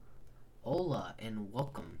Hola and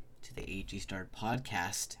welcome to the AG Start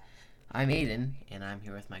podcast. I'm Aiden and I'm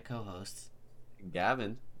here with my co-hosts.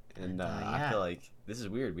 Gavin, and I Yeah, feel like this is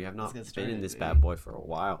weird. We have let's not get been in started, this baby. bad boy for a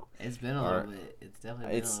while. It's been a little Or bit. It's definitely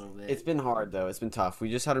been a it's little bit. it's been hard though. It's been tough. We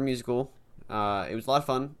just had a musical. It was a lot of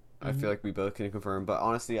fun. I Mm-hmm. feel like we both can confirm. But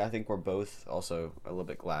honestly, I think we're both also a little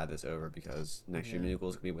bit glad it's over because next year Yeah. musical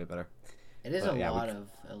is gonna be way better. It is But yeah,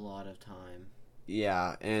 a lot of time.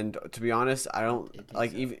 yeah. And to be honest, I don't It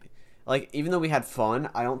like takes up. even though we had fun,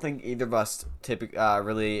 I don't think either of us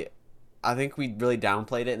really. I think we really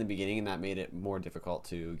downplayed it in the beginning, and that made it more difficult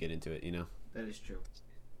to get into it. That is true.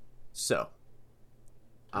 So.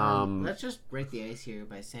 Let's just break the ice here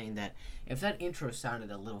by saying that if that intro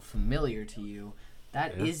sounded a little familiar to you,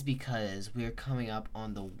 that Yeah. is because we are coming up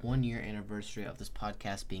on the 1 year anniversary of this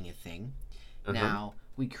podcast being a thing. Uh-huh. Now,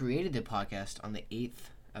 we created the podcast on the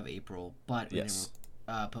 8th of April, but we Yes.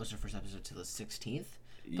 never posted our first episode till the 16th.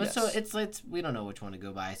 But Yes. so it's we don't know which one to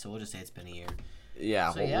go by, so we'll just say it's been a year.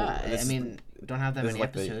 Yeah. So yeah, this I is- mean, we don't have that this is many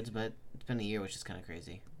like the- episodes, but it's been a year, which is kind of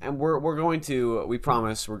crazy. and we're going to. We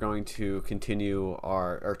promise we're going to continue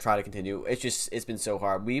or try to continue. It's been so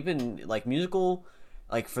hard. We've been like musical,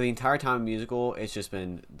 like for the entire time of musical. It's just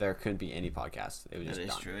been there couldn't be any podcast. It was That just is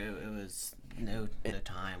done. true. It was no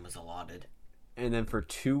time was allotted. And then for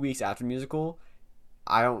 2 weeks after musical,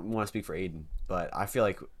 I don't want to speak for Aiden, but I feel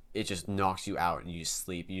like it just knocks you out and you just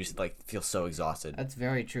sleep. You just like feel so exhausted. That's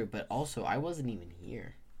very true, but also I wasn't even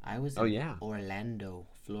here. I was in yeah. Orlando,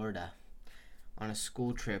 Florida, on a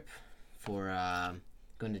school trip for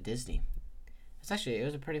going to Disney. It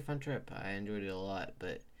was a pretty fun trip. I enjoyed it a lot,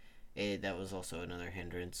 but that was also another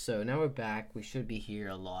hindrance. So now we're back. We should be here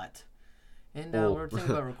a lot, and Oh. we're thinking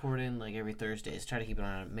about recording like every Thursday. Try to keep it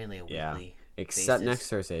on mainly a Yeah. weekly. Except basis. next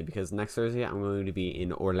Thursday, because next Thursday I'm going to be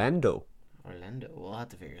in Orlando. Orlando. We'll have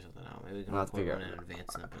to figure something out. Maybe we can We'll have to record figure one out- in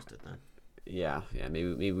advance and then post it then. Yeah.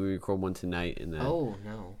 Maybe we record one tonight and then. Oh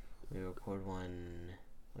no, we record one.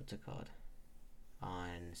 What's it called?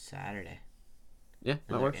 On Saturday. Yeah, that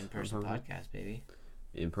Another works. in-person podcast, baby.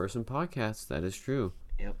 In-person podcast. That is true.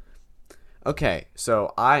 Yep. Okay,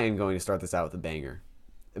 so I am going to start this out with a banger,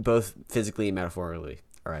 both physically and metaphorically.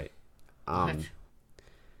 All right. What?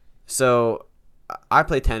 So I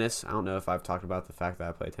play tennis. I don't know if I've talked about the fact that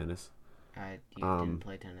I play tennis. You didn't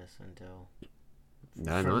play tennis until Did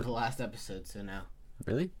I for not? the last episode, so no.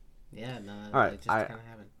 Really? Yeah, no. All right, It just I- kind of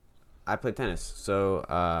happened. I play tennis, so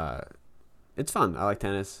it's fun. I like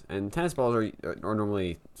tennis, and tennis balls are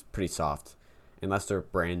normally pretty soft, unless they're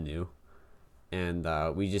brand new. And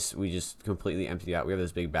we just completely empty out. We have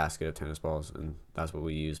this big basket of tennis balls, and that's what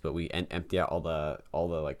we use. But we empty out all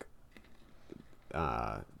the like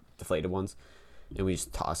deflated ones, and we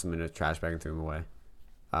just toss them in a trash bag and throw them away.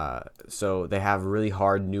 So they have really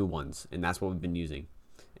hard new ones, and that's what we've been using.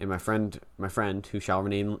 And my friend who shall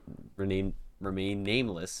remain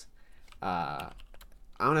nameless. I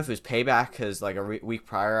don't know if it was payback because like a week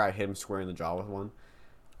prior I hit him square in the jaw with one,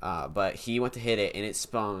 but he went to hit it and it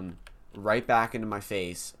spun right back into my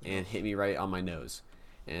face and hit me right on my nose.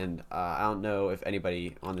 And I don't know if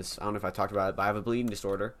anybody on this, I don't know if I talked about it, but I have a bleeding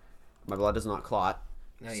disorder. My blood does not clot,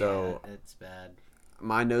 Oh, so yeah, it's bad.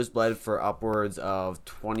 my nose bled for upwards of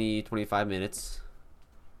 25 minutes,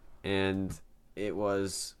 and it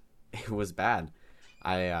was bad.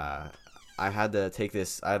 I had to take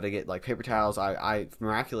this. I had to get like paper towels. I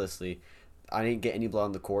miraculously, I didn't get any blood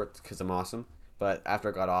on the court because I'm awesome. But after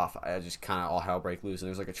I got off, I just kind of all hell break loose, and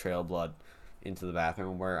there's like a trail of blood into the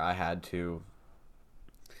bathroom where I had to.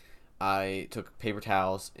 I took paper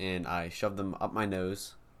towels and I shoved them up my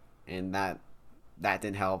nose, and that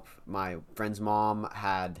didn't help. My friend's mom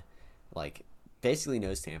had like basically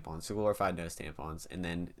nose tampons, so glorified nose tampons, and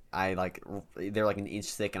then they're like an inch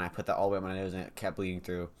thick, and I put that all the way up my nose, and it kept bleeding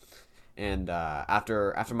through. And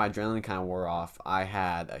after my adrenaline kind of wore off, I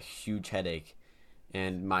had a huge headache,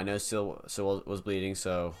 and my nose still was bleeding,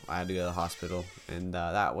 so I had to go to the hospital, and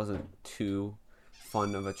that wasn't too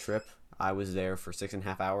fun of a trip. I was there for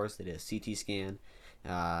 6.5 hours. They did a CT scan,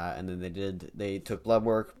 and then they took blood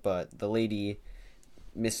work, but the lady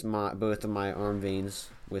missed both of my arm veins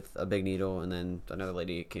with a big needle, and then another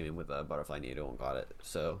lady came in with a butterfly needle and got it.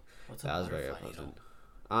 So What's a that was very butterfly unpleasant.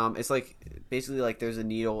 needle? It's like basically like there's a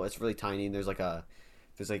needle. It's really tiny. And there's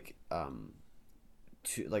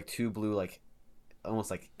two blue like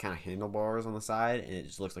almost like kind of handlebars on the side, and it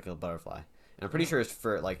just looks like a butterfly. And I'm pretty sure it's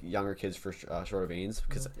for like younger kids for shorter veins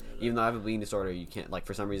because even though I have a bleeding disorder, you can't like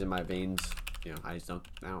for some reason my veins, I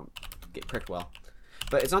don't get pricked well.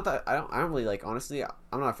 But it's not that I don't really like. Honestly,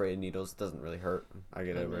 I'm not afraid of needles. It doesn't really hurt. I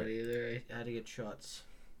get I'm over not it. either. I had to get shots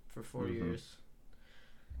for 4 Mhm. years.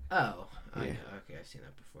 Oh, I Yeah. know. Okay, I've seen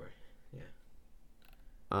that before. Yeah.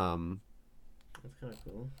 That's kind of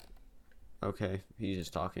cool. Okay, he's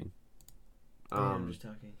just talking. I'm just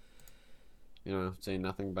talking. Saying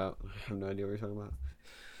nothing about. I have no idea what you're talking about.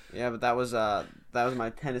 Yeah, but that was my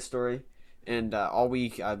tennis story, and all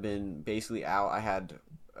week I've been basically out. I had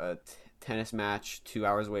a tennis match 2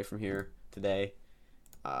 hours away from here today.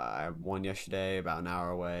 I had one yesterday, about an hour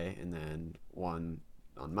away, and then one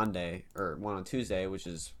on Monday, or one on Tuesday, which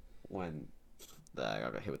is when I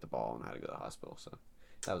got hit with the ball and I had to go to the hospital. So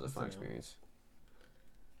that was a fun experience.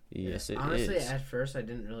 Yes, it Honestly, is. at first I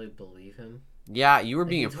didn't really believe him. Yeah, you were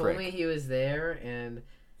being a He prick. told me he was there, and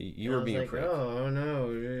You were being a prick. Oh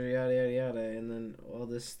no, yada yada yada, and then all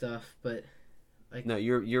this stuff. But like, No,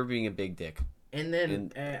 you're being a big dick. And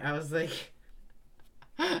then I was like,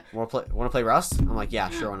 Want to play Rust? I'm like, yeah,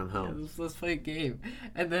 sure, when I'm home. let's play a game.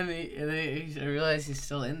 And then I realized he's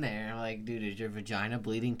still in there. I'm like, dude, is your vagina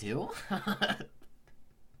bleeding too?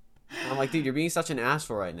 I'm like, dude, you're being such an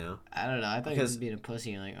asshole right now. I don't know. I thought he was being a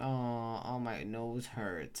pussy. And like, oh, my nose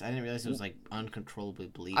hurts. I didn't realize it was like uncontrollably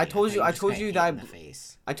bleeding. I told you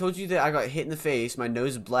that I got hit in the face. My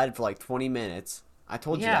nose bled for like 20 minutes. I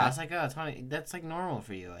told you that. Yeah, I was like, oh, it's funny. That's like normal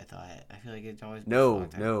for you. I thought. I feel like it's always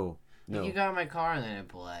no. You got in my car and then it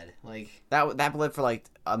bled. Like that bled for like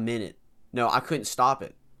a minute. No, I couldn't stop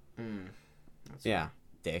it. Yeah,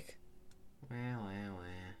 dick. Well.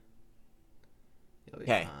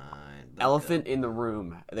 Okay. Elephant in the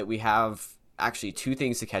room that we have actually two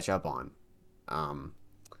things to catch up on.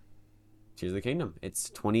 Tears of the Kingdom.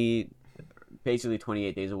 It's basically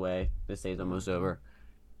 28 days away. This day's almost over.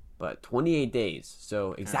 But 28 days.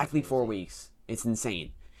 So exactly 4 weeks. It's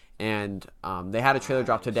insane. And they had a trailer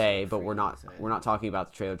drop today, but we're not talking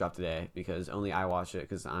about the trailer drop today because only I watched it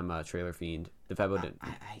because I'm a trailer fiend. DeFebo didn't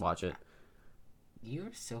watch it.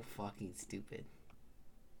 You're so fucking stupid.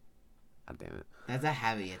 God damn it. That's a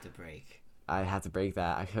habit you have to break. I had to break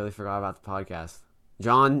that. I totally forgot about the podcast.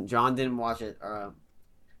 John didn't watch it.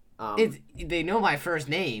 They know my first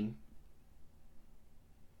name.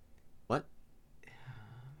 What?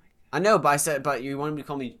 I know, but you wanted me to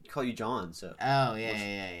call you John, so. Oh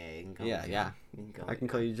yeah. You can call me John. I can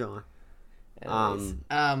call you John.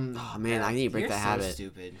 Oh man, I need to break that habit. So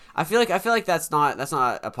stupid. I feel like that's not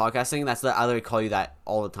a podcast thing. I literally call you that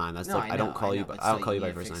all the time. That's I don't call you by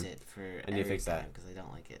first name. I need to fix that because I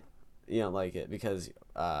don't like it. You don't like it because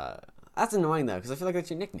that's annoying though because I feel like that's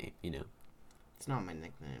your nickname. You know. It's not my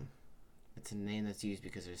nickname. It's a name that's used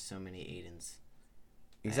because there's so many Aidens.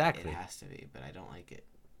 Exactly. It has to be, but I don't like it.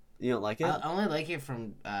 You don't like it? I only like it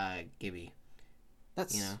from Gibby.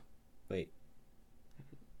 That's you know. Wait.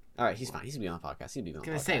 All right, he's fine. He's gonna be on the podcast. He's gonna be on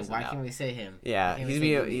the podcast. Why can't we say him? Yeah,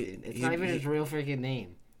 it's not even his real freaking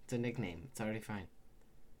name. It's a nickname. It's already fine.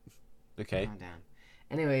 Okay. Calm down.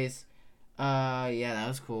 Anyways, yeah, that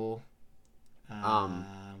was cool.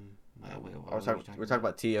 We're talking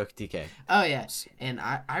about TK. Oh yeah, and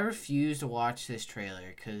I refuse to watch this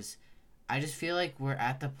trailer because I just feel like we're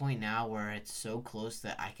at the point now where it's so close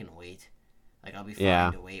that I can wait. Like, I'll be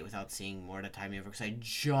fine to wait without seeing more to time me over because I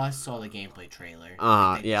just saw the gameplay trailer.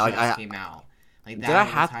 It came out. Like, that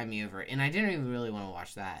would time me over. And I didn't even really want to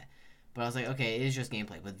watch that. But I was like, okay, it is just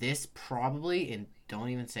gameplay. But this probably, and don't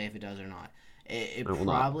even say if it does or not, it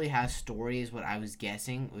probably has stories, what I was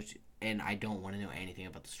guessing, and I don't want to know anything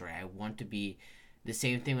about the story. I want to be the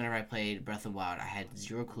same thing whenever I played Breath of the Wild. I had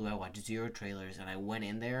zero clue. I watched zero trailers, and I went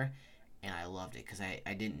in there, and I loved it because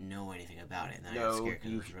I didn't know anything about it, and then I got scared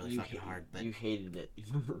because it was really fucking hard. But you hated it.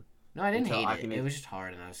 No, I didn't hate it. It was just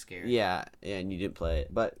hard, and I was scared. Yeah, and you didn't play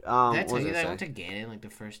it. But did I tell you that I went to Ganon like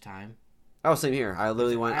the first time? Oh, same here. I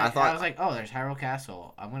literally went. I thought I was like, oh, there's Hyrule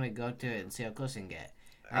Castle. I'm gonna go to it and see how close I can get.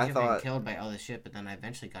 I kept getting killed by all this shit, but then I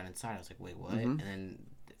eventually got inside. I was like, wait, what? And then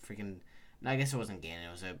freaking. No, I guess it wasn't Ganon.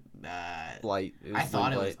 It was a Blight. I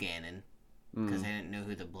thought it was Ganon because I didn't know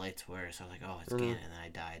who the Blights were. So I was like, oh, it's Ganon, and then I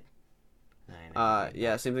died.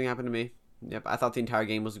 Yeah, same thing happened to me. Yep, I thought the entire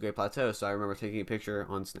game was a Great Plateau, so I remember taking a picture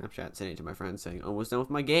on Snapchat, sending it to my friends, saying, "Almost done with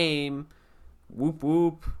my game." Whoop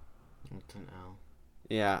whoop. It's an L.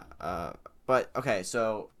 Yeah. But okay,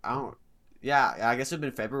 so I don't. Yeah, I guess it'd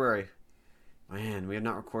been February. Man, we have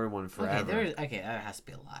not recorded one forever. Okay, that has to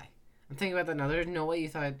be a lie. I'm thinking about that now. There's no way you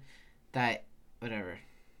thought that. Whatever.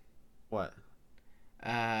 What?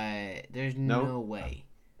 There's no way.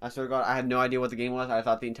 I swear to God, I had no idea what the game was. I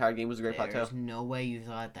thought the entire game was a Great Plateau. There's no way you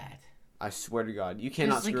thought that. I swear to God, you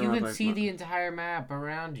cannot. It's like you can see the entire map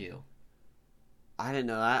around you. I didn't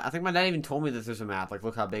know that. I think my dad even told me that there's a map. Like,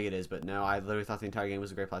 look how big it is. But no, I literally thought the entire game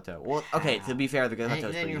was a Great Plateau. Well, okay, to be fair, the Great Plateau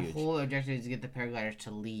is pretty huge. And then your whole objective is to get the paragliders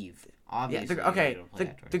to leave. Obviously.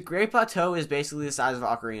 Yeah, the Great Plateau is basically the size of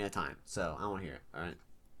Ocarina of Time. So I don't want to hear it. All right.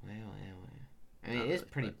 Well. I mean, it is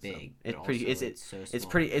pretty big. It's but pretty. also it's so small It's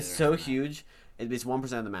compared to It's the so rest of the map. huge. It's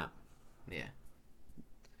 1% of the map. Yeah.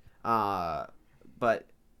 But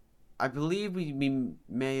I believe we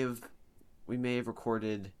may have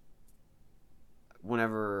recorded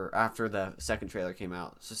whenever after the second trailer came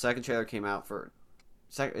out. So second trailer came out for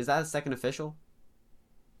is that a second official?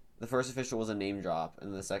 The first official was a name drop,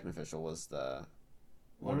 and the second official was the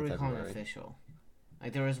What one do in we call an February. official?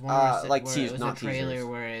 Like there was one Like where teas- it was not a trailer teasers.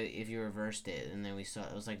 where if you reversed it, and then we saw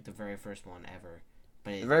it was like the very first one ever.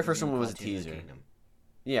 But The very it first didn't one was call a Tears of the teaser. Kingdom.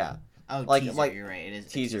 Yeah, Oh, Like- teaser. like You're right. It is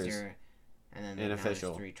teasers. a teaser, and then And now there's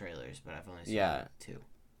official. 3 trailers, but I've only seen Yeah. 2.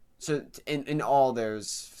 so in all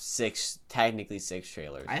there's technically six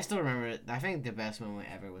trailers. I still remember. I think the best moment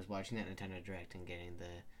ever was watching that Nintendo Direct and getting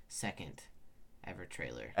the second ever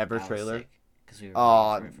trailer. Ever That was trailer? sick, 'cause we were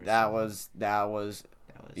Oh, waiting for it for that so long. was That was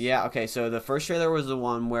yeah. Okay, so the first trailer was the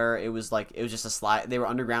one where it was just a slide. They were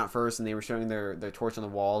underground first, and they were showing their torch on the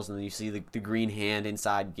walls, and then you see the green hand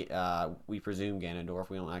inside. We presume Ganondorf.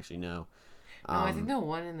 We don't actually know. No, I think the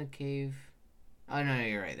one in the cave. Oh no,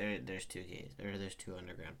 you're right. There's 2 caves. There's 2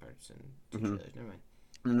 underground parts and 2 Mhm. trailers. Never mind.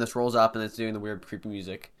 And then this rolls up, and it's doing the weird creepy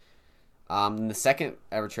music. And the second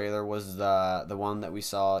ever trailer was the one that we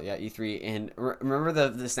saw, E3. And remember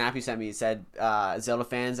the snap you sent me? It said Zelda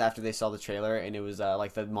fans after they saw the trailer, and it was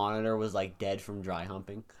like the monitor was like dead from dry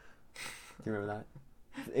humping. Do you remember that?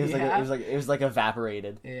 It was Yeah. it was like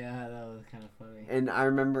evaporated. Yeah, that was kind of funny. And I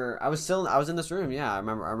remember I was in this room. Yeah, I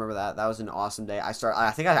remember that. That was an awesome day. I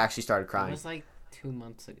think I actually started It crying. was like 2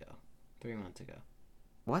 months ago, 3 months ago.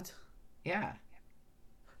 What? Yeah,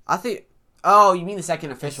 I think. Oh, you mean the second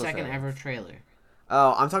the official second trailer? ever trailer.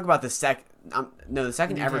 Oh, I'm talking about the the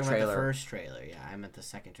second You're ever talking about trailer. The first trailer. Yeah, I meant the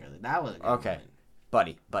second trailer. That was a good Okay.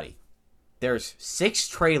 moment. Buddy. There's 6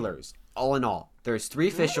 trailers all in all. There's 3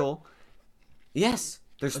 official. Yes,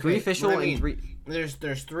 there's 3 Okay, official what I and mean- 3.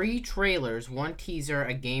 There's 3 trailers, 1 teaser,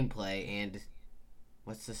 a gameplay, and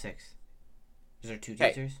what's the 6th? Is there 2 Okay,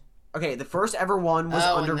 teasers? Okay, the first ever one was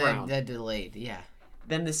underground. And that delayed. Yeah.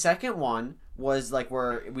 Then the second one was like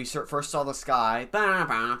where we first saw the sky,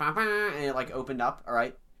 and it like opened up. All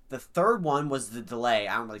right. The third one was the delay.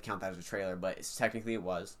 I don't really count that as a trailer, but technically it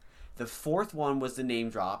was. The fourth one was the name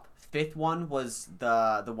drop. Fifth one was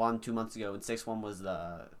the one 2 months ago, and sixth one was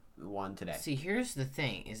the one today. See, here's the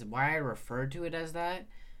thing: is why I referred to it as that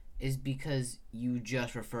is because you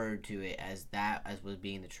just referred to it as that as was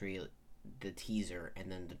being the teaser,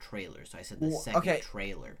 and then the trailer. So I said the Well, second okay.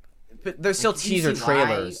 trailer. But there's still Like, do you teaser see why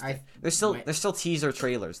trailers. I There's still went- teaser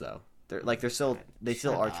trailers though. They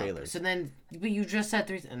still Shut are up. trailers. So then, but you just said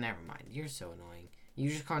 3. Never mind. You're so annoying.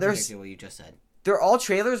 You just There's- contradicted what you just said. They're all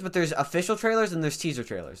trailers, but there's official trailers and there's teaser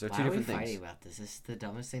trailers. They're Why two are we different fighting things. about this? This is the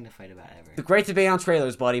dumbest thing to fight about ever. The great debate on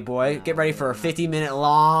trailers, buddy boy. No, Get ready for a we're not. 50-minute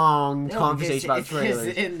long No, conversation about because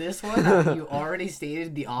trailers. in this one, you already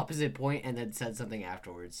stated the opposite point and then said something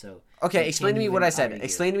afterwards. So Okay, you explain can't to me what even I said. argue.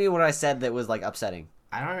 Explain to me what I said that was like upsetting.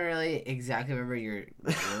 I don't really exactly remember your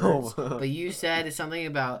words, Oh. but you said something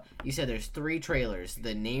about there's 3 trailers: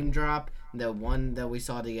 the name drop, the one that we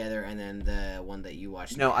saw together, and then the one that you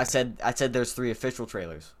watched. No, I together. said there's 3 official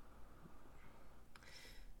trailers.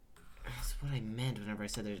 That's what I meant whenever I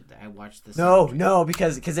said I watched this. No,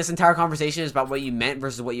 because this entire conversation is about what you meant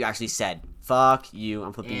versus what you actually said. Fuck you.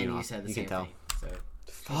 I'm flipping and you you off. said the You same can tell. thing. So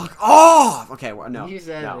Fuck off. Okay, well, no. you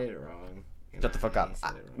said no. it wrong. Shut the fuck up. You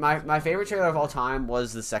said it wrong. My favorite trailer of all time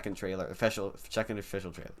was the second official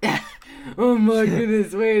trailer. Oh my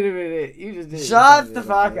goodness! Wait a minute. You just did. Shut the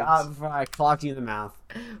fuck up before I clock you in the mouth.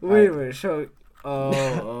 Wait a minute. So.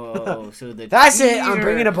 Oh. So the. That's it. I'm teaser-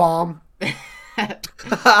 bringing a bomb.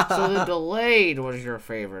 So the delayed was your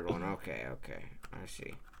favorite one. Okay. I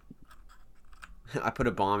see. I put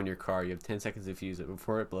a bomb in your car. You have 10 seconds to fuse it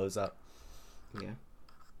before it blows up. Yeah.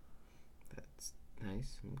 That's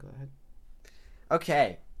nice. I'm glad.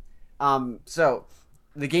 Okay. So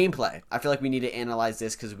the gameplay. I feel like we need to analyze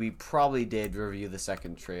this because we probably did review the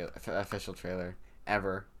second official trailer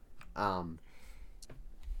ever.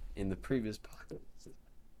 In the previous podcast.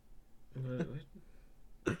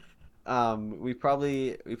 We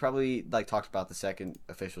probably like talked about the second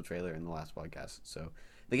official trailer in the last podcast. So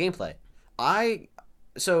the gameplay.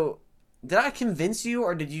 Did I convince you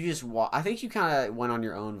or did you just I think you kind of went on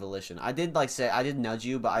your own volition. I did I did nudge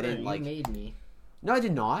you, but I didn't You made me. No, I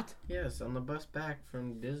did not. Yes, on the bus back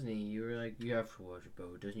from Disney, you were like, "You have to watch it, but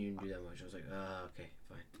it doesn't even do that much." I was like, okay,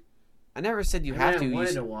 fine." I never said you I have mean, to. I You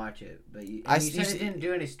wanted to watch it, but you I- said you it said- didn't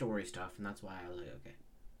do any story stuff, and that's why I was like, okay.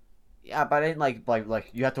 Yeah, but I didn't like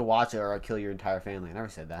you have to watch it or I'll kill your entire family. I never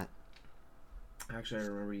said that. Actually, I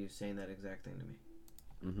remember you saying that exact thing to me.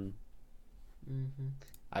 Mm-hmm. Mm-hmm.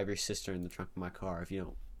 I have your sister in the trunk of my car. If you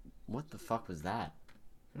don't, what the fuck was that?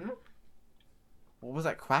 Hmm? What was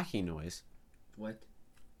that quacking noise? What?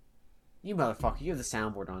 You motherfucker! You have the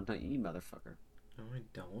soundboard on, don't you? You motherfucker! No, I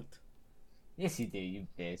don't. Yes, you do. You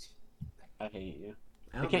bitch. I hate you.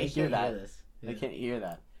 I can't hear that. this. I can't hear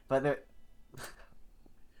that. But they're.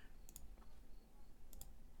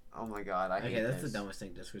 Oh my god! I hate Okay, that's this. the dumbest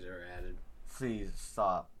thing Discord's ever added. Please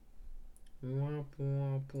stop.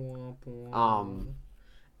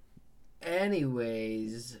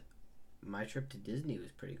 Anyways, my trip to Disney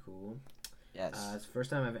was pretty cool. Yes. It's the first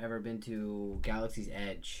time I've ever been to Galaxy's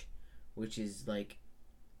Edge, which is like,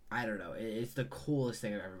 I don't know, it's the coolest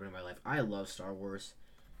thing I've ever been in my life. I love Star Wars,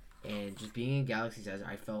 and just being in Galaxy's Edge,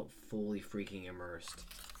 I felt fully freaking immersed.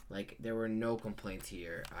 Like, there were no complaints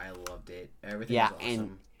here. I loved it. Everything was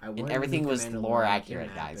awesome. And everything was lore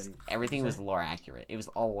accurate, guys. Everything was lore accurate. It was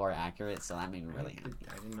all lore accurate, so that made me really happy.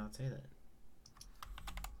 I did not say that.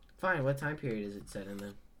 Fine, what time period is it set in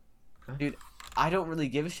then? Huh? Dude, I don't really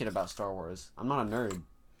give a shit about Star Wars. I'm not a nerd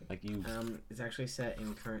like you. It's actually set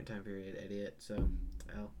in current time period, idiot. So,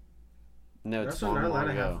 L. No, We're it's also long, not allowed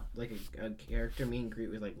long to have ago. like a character meet and greet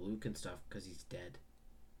with like Luke and stuff because he's dead.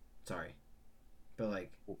 Sorry, but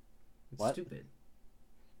like, it's What? stupid.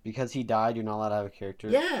 Because he died, you're not allowed to have a character?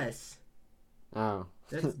 Yes, Oh.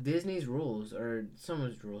 that's Disney's rules or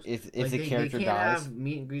someone's rules. If Like, the character they can't dies, have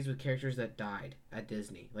meet and greets with characters that died at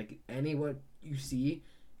Disney. Like what you see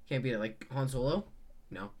can't be like Han Solo.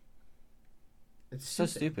 No, it's so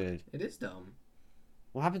stupid. It is dumb.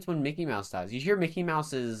 What happens when Mickey Mouse dies? You hear Mickey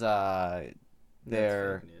Mouse is there.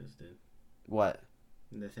 That's fake news, dude. What?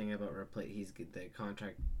 The thing about he's the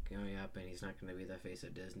contract going up, and he's not going to be the face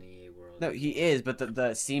of Disney World. No, he is, but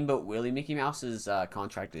the Steamboat Willie Mickey Mouse's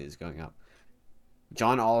contract is going up.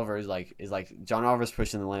 John Oliver is John Oliver's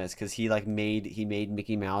pushing the limits because he made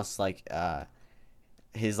Mickey Mouse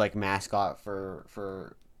his mascot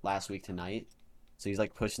for Last Week Tonight, so he's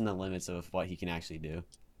pushing the limits of what he can actually do.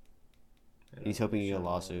 He's hoping to get a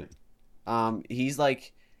lawsuit. He's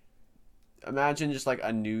imagine just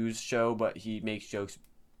a news show, but he makes jokes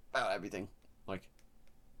about everything.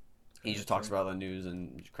 He just talks about the news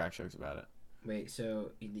and cracks jokes about it. Wait,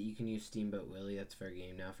 so you can use Steamboat Willie? That's fair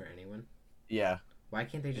game now for anyone? Yeah. Why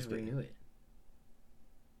can't they just renew it?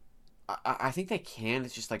 I think they can.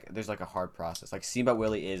 It's just there's a hard process. Steamboat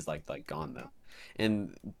Willie is gone though,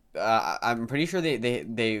 and I'm pretty sure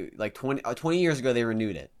they 20 years ago they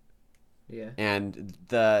renewed it. Yeah. And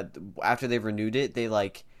after they renewed it, they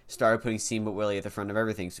started putting Steamboat Willie at the front of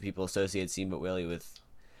everything, so people associate Steamboat Willie with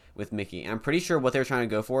Mickey. And I'm pretty sure what they were trying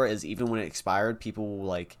to go for is even when it expired, people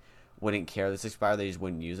wouldn't care this expired, they just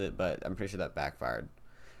wouldn't use it. But I'm pretty sure that backfired.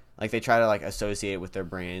 They try to associate it with their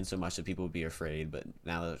brand so much that people would be afraid. But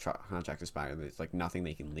now that the contract expired, there's nothing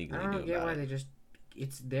they can legally do about it. I don't get why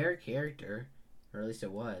it's their character, or at least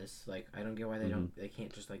it was. I don't get why they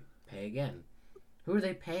can't just pay again. Who are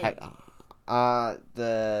they paying?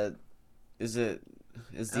 Is that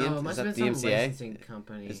Must the have been some DMCA? licensing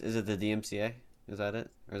company. Is it the DMCA? Is that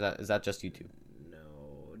it? Or is that just YouTube?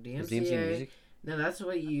 No, Is DMCA. DMCA music? No, that's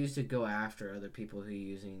what you use to go after other people who are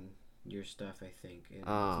using your stuff. I think in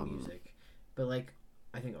music, but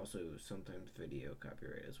I think also sometimes video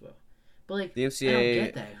copyright as well. But DMCA. I don't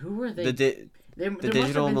get that. Who were they? There must have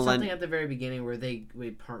digital been something at the very beginning where they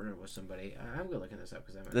partnered with somebody. I'm gonna look this up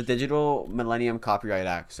because the Digital Millennium Copyright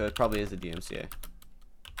Act. So it probably is the DMCA.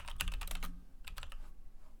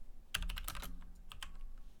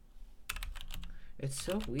 It's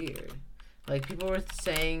so weird. People were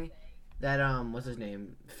saying that what's his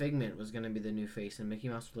name? Figment was gonna be the new face, and Mickey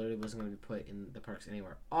Mouse literally wasn't gonna be put in the parks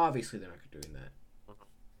anywhere. Obviously, they're not doing that.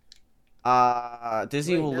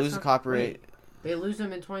 Disney will lose the copyright. They lose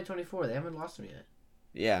them in 2024. They haven't lost them yet.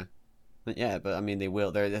 Yeah, but I mean they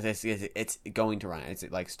will. It's going to run. It's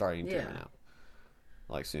starting to run out,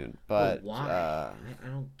 soon. But why? I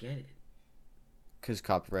don't get it. Because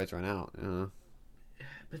copyrights run out.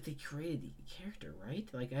 But they created the character, right?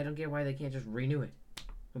 I don't get why they can't just renew it.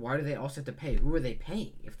 Why do they also have to pay? Who are they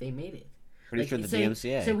paying if they made it? Pretty sure the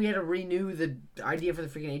DMCA. Say we had to renew the idea for the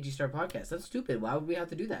freaking AG Star podcast. That's stupid. Why would we have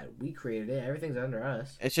to do that? We created it. Everything's under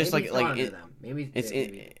us. It's just maybe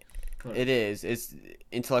it is. It's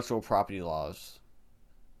intellectual property laws.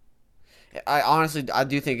 I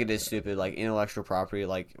do think it is stupid. Intellectual property,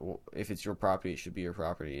 if it's your property, it should be your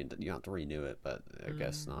property, and you don't have to renew it. But I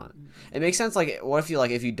guess not. It makes sense. What if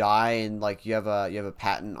if you die and you have a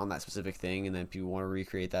patent on that specific thing, and then people want to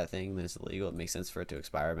recreate that thing, then it's illegal. It makes sense for it to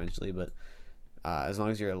expire eventually. But as long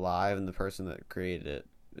as you're alive and the person that created it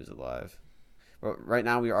is alive. Well, right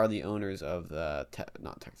now we are the owners of the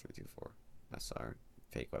not Tech 324. That's our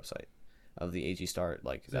fake website. of the AG start.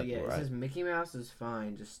 Like So yeah, it says Mickey Mouse is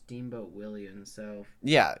fine, just Steamboat Willie himself.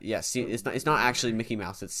 Yeah. See, it's not actually Mickey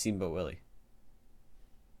Mouse. It's Steamboat Willie.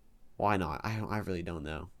 Why not? I really don't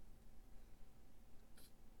know.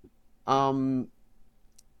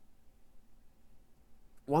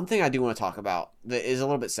 One thing I do want to talk about that is a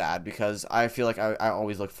little bit sad because I feel like I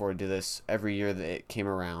always look forward to this every year that it came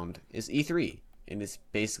around is E3, and it's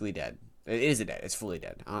basically dead. It is dead. It's fully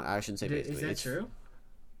dead. I shouldn't say basically. Is that true?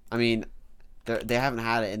 I mean, they haven't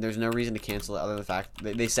had it, and there's no reason to cancel it other than the fact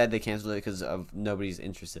they said they canceled it because of nobody's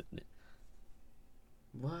interested in it.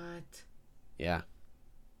 What? Yeah.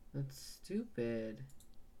 That's stupid.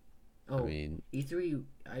 Oh, I mean, E3.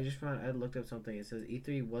 I looked up something. It says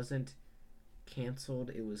E3 wasn't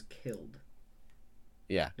canceled. It was killed.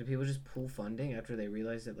 Yeah. Did people just pull funding after they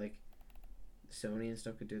realized that like Sony and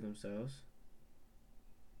stuff could do it themselves?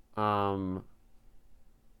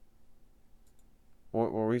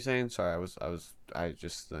 What were we saying? Sorry, I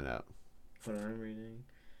just stood out. What I'm reading.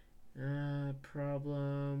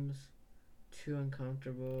 Problems. Too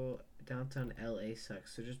uncomfortable. Downtown LA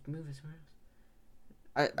sucks. So just move it somewhere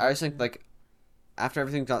else. I just think like after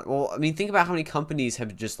everything's done. Well, I mean, think about how many companies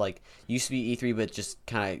have just like used to be E3, but just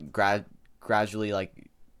kind of gradually like.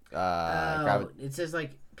 It says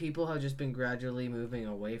like people have just been gradually moving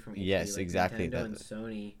away from E3. Yes, like exactly. Nintendo and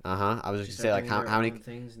Sony. I was just gonna say like how many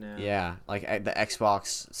things now. Yeah, like the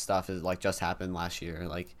Xbox stuff is like just happened last year.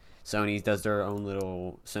 Like Sony does their own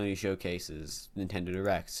little Sony showcases, Nintendo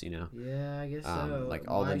Directs. You know. Yeah, I guess so. Like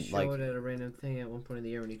all Why the show like. it at a random thing at one point in the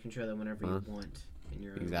year when you can show that whenever you want in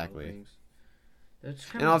your own exactly. things. That's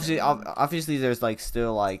And obviously, there's like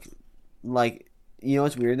still like you know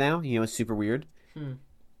what's weird now? You know what's super weird?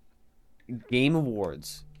 Game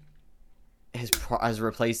Awards has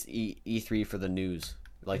replaced E3 for the news,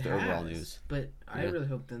 like the overall news. But I really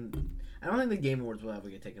hope then. I don't think the Game Awards will ever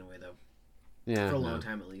get taken away though. Yeah, for a long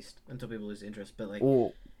time at least, until people lose interest. But like,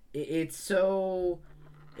 well, it's so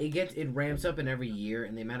it ramps up in every year,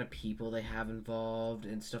 and the amount of people they have involved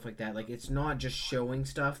and stuff like that. Like, it's not just showing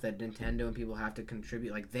stuff that Nintendo and people have to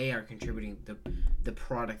contribute. Like, they are contributing the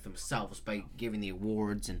product themselves by giving the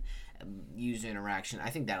awards and user interaction. I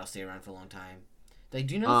think that'll stay around for a long time. Like,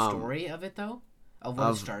 do you know the story of it though? Of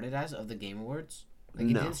what it started as, of the Game Awards? Like,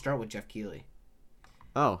 it didn't start with Jeff Keighley.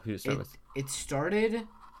 Oh, who did it start with? It started.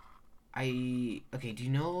 Okay, do you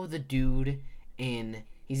know the dude in...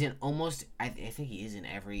 He's in almost... I think he is in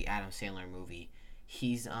every Adam Sandler movie.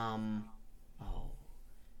 He's,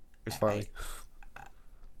 Chris Farley.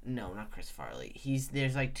 No, not Chris Farley.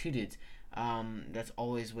 There's like two dudes. That's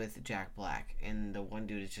always with Jack Black. And the one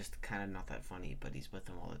dude is just kind of not that funny, but he's with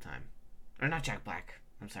them all the time. Or not Jack Black.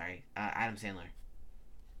 I'm sorry. Adam Sandler.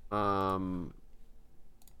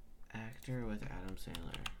 Actor with Adam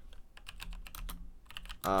Sandler.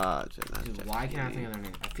 Dude, why can't I think of their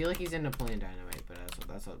name? I feel like he's in Napoleon Dynamite, but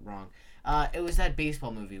that's wrong. It was that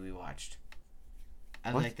baseball movie we watched.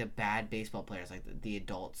 Like the bad baseball players, like the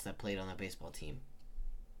adults that played on the baseball team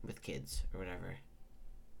with kids or whatever.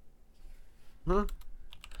 Huh?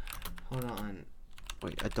 Hold on.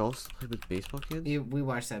 Wait, adults play with baseball kids? We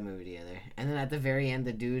watched that movie together, and then at the very end,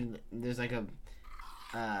 the dude, there's like a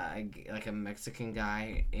Mexican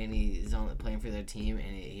guy, and he's playing for their team,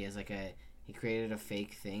 and he has he created a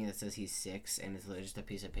fake thing that says he's 6, and it's literally just a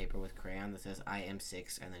piece of paper with crayon that says I am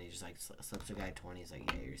 6, and then he just like slips a guy 20. He's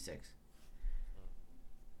like, yeah, you're 6.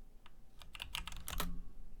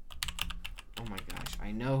 Oh my gosh,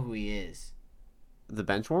 I know who he is. The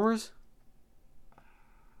Benchwarmers?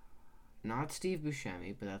 Not Steve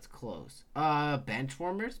Buscemi, but that's close.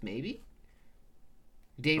 Benchwarmers, maybe?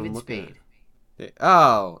 David Spade.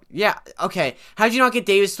 Oh, yeah, okay. How'd you not get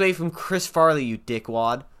David Spade from Chris Farley, you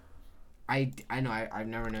dickwad? I know, I've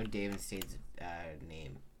never known David Spade's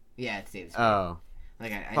name. Yeah, it's David Spade. Oh.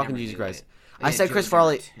 Like, I fucking never Jesus Christ. Like, I said Joe Chris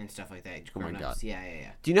Farley. Dirt and stuff like that. Oh my God.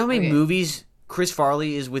 Yeah. Do you know how many movies Chris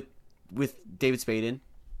Farley is with David Spade in?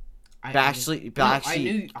 I know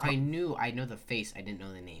the face. I didn't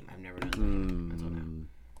know the name. I've never known the name until now.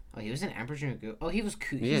 Oh, he was in Emperor Drago. Oh, he's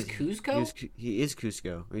Cusco? He is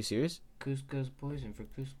Cusco. Are you serious? Cusco's poison for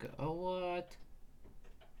Cusco. Oh, what?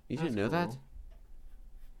 You didn't know that?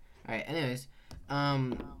 Alright, anyways.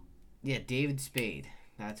 Yeah, David Spade.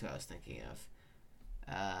 That's what I was thinking of.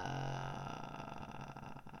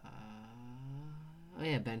 Oh,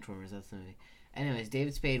 yeah, Benchwarmers. That's the movie. Anyways,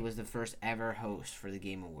 David Spade was the first ever host for the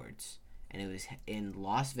Game Awards. And it was in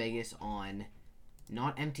Las Vegas on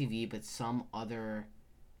not MTV, but some other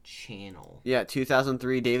channel. Yeah,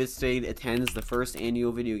 2003, David Spade attends the first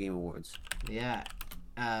annual Video Game Awards. Yeah.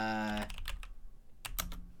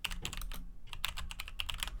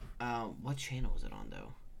 What channel was it on,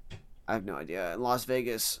 though? I have no idea. In Las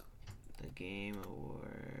Vegas. The Game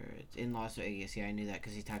Awards in Las Vegas. Yeah, I knew that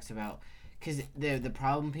because he talks about because the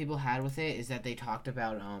problem people had with it is that they talked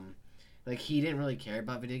about like he didn't really care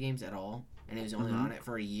about video games at all, and he was only on it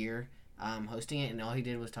for a year hosting it, and all he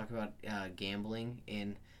did was talk about gambling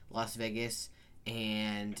in Las Vegas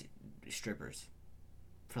and strippers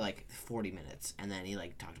for like 40 minutes, and then he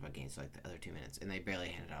like talked about games for like the other 2 minutes, and they barely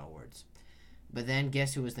handed out awards. But then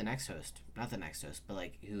guess who was the next host? Not the next host, but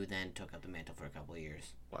like who then took up the mantle for a couple of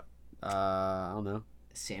years? What? I don't know.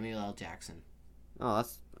 Samuel L. Jackson. Oh,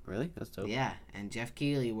 that's dope. Yeah, and Jeff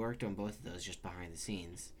Keighley worked on both of those just behind the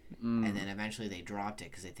scenes. And then eventually they dropped it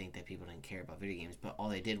because they think that people didn't care about video games. But all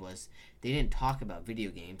they did was they didn't talk about video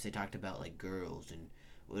games. They talked about like girls and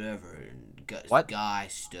whatever and guy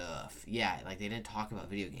stuff. Yeah, like they didn't talk about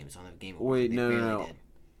video games on the Game Awards. Wait, they no. Did.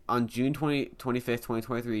 On June 25th,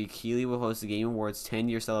 2023, Keighley will host the Game Awards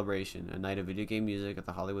 10-year celebration, a night of video game music at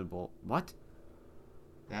the Hollywood Bowl. What?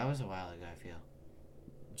 That was a while ago, I feel.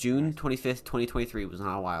 June 25th, 2023 was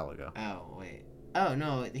not a while ago. Oh, wait. Oh,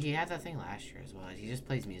 no, he had that thing last year as well. He just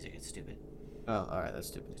plays music. It's stupid. Oh, alright, that's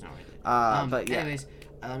stupid. It's not really good. But yeah. Anyways,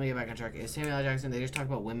 let me get back on track. It's Samuel L. Jackson. They just talked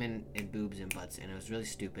about women and boobs and butts, and it was really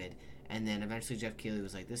stupid. And then eventually Jeff Keighley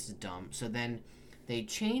was like, this is dumb. So then they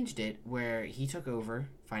changed it where he took over.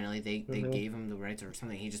 Finally, they gave him the rights or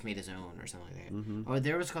something. He just made his own or something like that. Mm-hmm. Or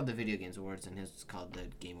there was called the Video Games Awards, and his was called the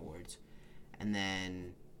Game Awards. And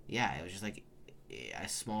then, yeah, it was just like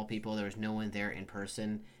small people. There was no one there in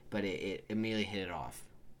person, but it immediately hit it off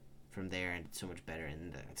from there, and it's so much better.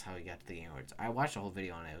 And that's how we got to the Game Awards. I watched the whole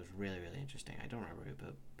video on it. It was really, really interesting. I don't remember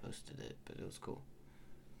who posted it, but it was cool.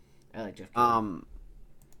 I like Jeff Keighley.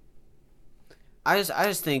 I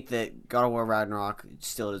just think that God of War Ragnarok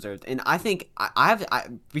still deserves, and I think I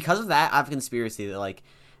because of that I have a conspiracy that like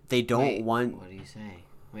they don't want. What do you say?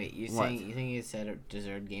 Wait, you think it said it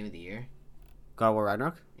deserved Game of the Year? God of War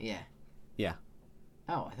Ragnarok? Yeah. Yeah.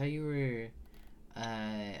 Oh, I thought you were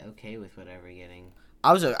okay with whatever getting.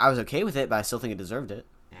 I was okay with it, but I still think it deserved it.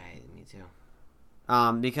 Me too.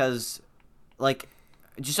 Because like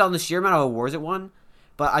just on the sheer amount of awards it won,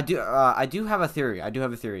 but I do have a theory. I do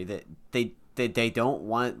have a theory that they don't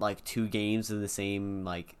want like two games in the same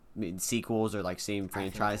like sequels or like same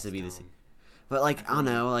franchise to be the same. But like I don't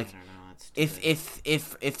know, like if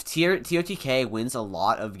TOTK wins a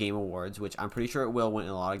lot of Game Awards, which I'm pretty sure it will win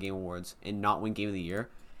a lot of Game Awards and not win Game of the Year,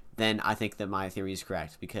 then I think that my theory is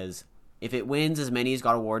correct, because if it wins as many as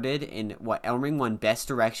God of War did, and Elden Ring won Best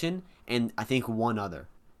Direction and I think one other.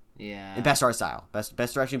 Yeah. And Best Art Style. Best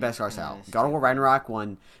Direction, Best Art Style. God of War Ragnarok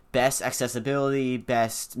won Best Accessibility,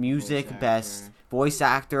 Best Music, Best Voice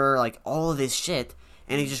Actor, like all of this shit,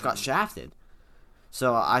 and he just got shafted.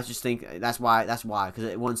 So I just think that's why, because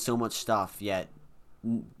it won so much stuff, yet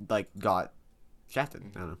like got shafted.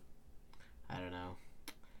 I don't know.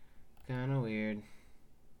 Kind of weird.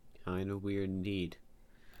 Kind of weird indeed.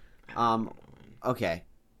 Okay.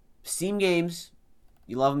 Steam games,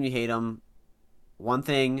 you love them, you hate them. One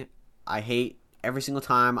thing I hate every single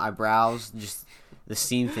time I browse just the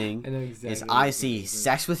Steam thing is I see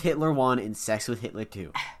Sex with Hitler 1 and Sex with Hitler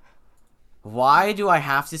 2. Why do I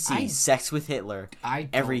have to see Sex with Hitler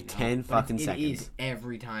every 10 fucking seconds? It is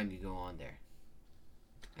every time you go on there.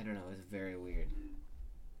 I don't know. It's very weird.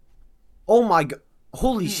 Oh my god.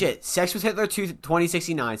 Holy shit. Sex with Hitler 2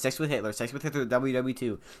 2069. Sex with Hitler. Sex with Hitler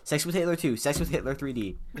WW2. Sex with Hitler 2. Sex with Hitler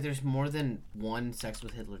 3D. But there's more than one Sex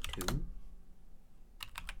with Hitler 2?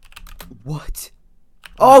 What?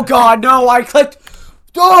 Oh god, no, I clicked.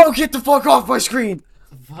 Oh, get the fuck off my screen.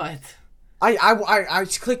 What? I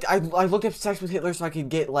just clicked. I looked up Sex with Hitler so I could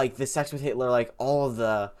get like the Sex with Hitler, like all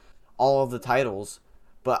of the titles,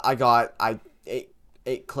 but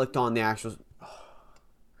it clicked on the actual.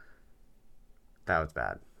 That was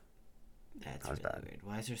bad. That's really bad. Weird.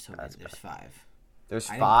 Why is there so many? There's 5. There's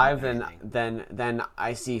 5, and then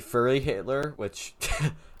I see Furry Hitler, which,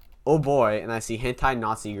 oh boy, and I see Hentai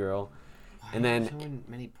Nazi Girl. And then,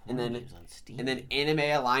 games on Steam? And then Anime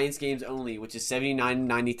Alliance Games Only, which is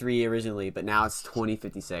 $79.93 originally, but now it's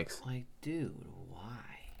 $20.56. Like, dude, why?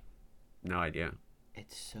 No idea.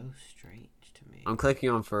 It's so strange to me. I'm clicking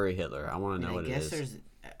on Furry Hitler. I want to know what it is. I guess there's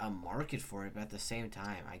a market for it, but at the same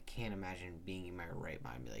time, I can't imagine being in my right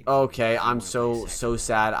mind. Like, okay, I'm so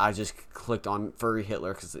sad. I just clicked on Furry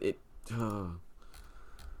Hitler because it. Now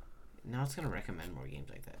it's gonna recommend more games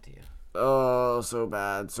like that to you. Oh, so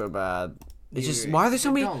bad. It's just, why are there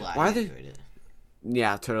so many? Why are there?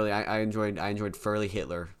 Yeah, totally. I enjoyed Furry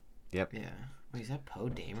Hitler. Yep. Yeah. Wait, is that Poe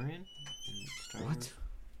Dameron in Star Wars? What?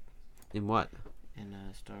 In what? In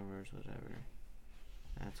Star Wars, whatever.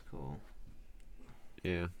 That's cool.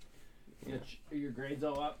 Yeah. Are your grades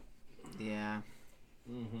all up? Yeah.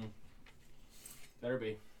 Mm-hmm. Better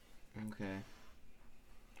be. Okay.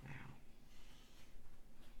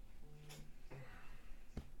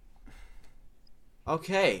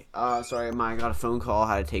 Okay. Sorry, I got a phone call.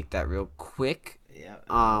 I had to take that real quick. Yeah.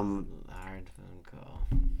 Um. Hard phone call.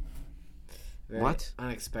 Very What?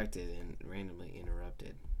 unexpected and randomly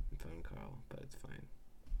interrupted phone call, but it's fine.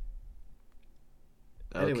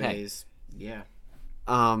 Okay. Anyways, yeah.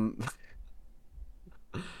 Um.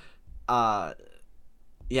 uh.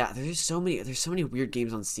 Yeah. There's so many. There's so many weird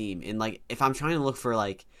games on Steam, and like, if I'm trying to look for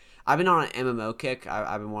like, I've been on an MMO kick.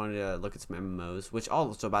 I've been wanting to look at some MMOs, which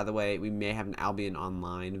also, by the way, we may have an Albion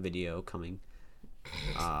Online video coming.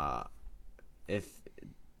 If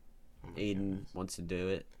Oh my Aiden goodness. wants to do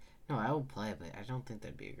it. No, I will play, but I don't think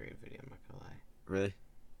that'd be a great video. I'm not gonna lie. Really?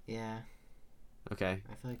 Yeah, Okay.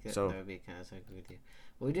 I feel like that, So- that would be kind of like a good video.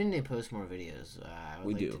 Well, we do need to post more videos. I would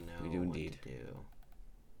We like do. to know We do what indeed. to do.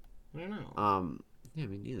 I don't know. Yeah,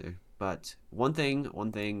 me neither. But one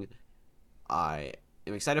thing I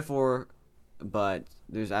am excited for, but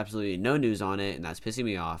there's absolutely no news on it, and that's pissing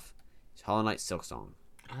me off. It's Hollow Knight Silksong.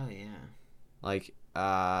 Oh yeah. Like,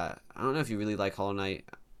 I don't know if you really like Hollow Knight.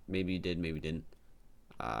 Maybe you did, maybe you didn't.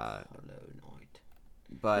 Hollow Knight.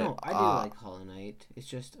 But No, I do like Hollow Knight. It's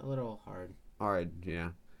just a little hard. hard, yeah.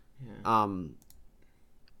 Yeah.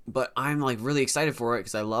 But I'm like really excited for it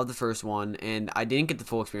because I love the first one, and I didn't get the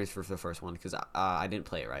full experience for the first one because I didn't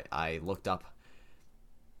play it right. I looked up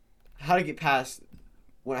how to get past.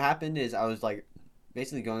 What happened is I was like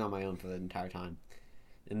basically going on my own for the entire time,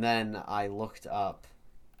 and then I looked up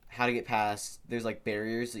how to get past. There's like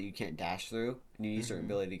barriers that you can't dash through, and you need a certain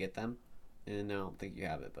ability to get them, and I don't think you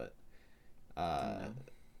have it, but No.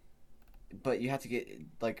 but you have to get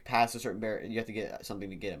like past a certain barrier. You have to get something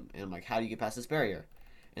to get them, and I'm like, how do you get past this barrier?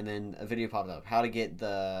 And then a video popped up. How to get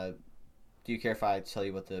the? Do you care if I tell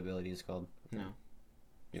you what the ability is called? No.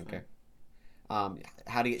 You don't care.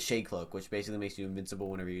 How to get Shade Cloak, which basically makes you invincible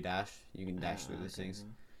whenever you dash. You can dash through these things.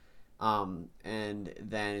 And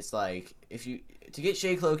then it's like if you to get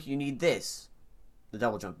Shade Cloak, you need this, the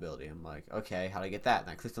double jump ability. I'm like, okay, how do I get that? And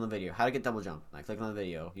I clicked on the video. How to get double jump? And I click on the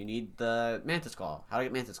video. You need the Mantis Claw. How to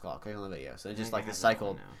get Mantis Claw? Click on the video. So it's just like this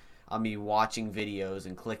cycle on me watching videos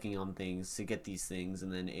and clicking on things to get these things,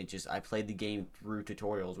 and then I played the game through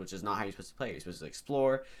tutorials, which is not how you're supposed to play. You're supposed to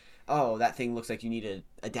explore. Oh, that thing looks like you need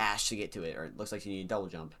a dash to get to it, or it looks like you need a double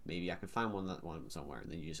jump. Maybe I can find one somewhere, and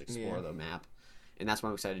then you just explore the map. And that's what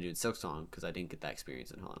I'm excited to do in Silksong, because I didn't get that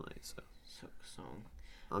experience in Hollow Knight. So Silksong.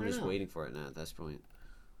 I'm just know. waiting for it now at this point.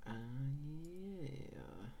 Yeah.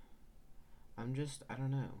 I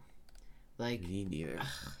don't know. Like, Me neither.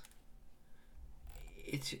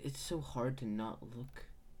 it's so hard to not look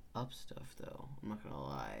up stuff, though. I'm not gonna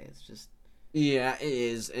lie. It's just. Yeah, it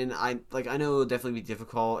is, and I know it'll definitely be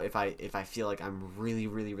difficult if I feel like I'm really,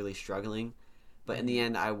 really, really struggling, but in the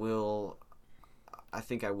end, I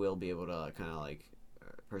think I will be able to kind of like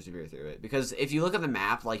persevere through it, because if you look at the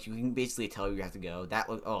map, like you can basically tell where you have to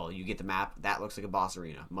go. You get the map, that looks like a boss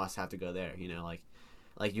arena, must have to go there. You know,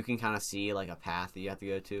 like you can kind of see like a path that you have to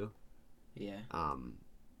go to. Yeah.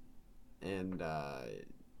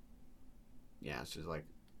 Yeah, it's just like.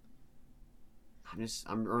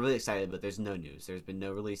 I'm really excited, but there's no news. There's been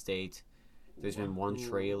no release date. There's been one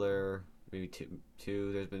trailer, maybe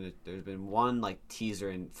two. There's been one like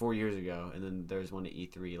teaser 4 years ago, and then there's one at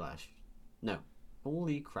E3 last. No,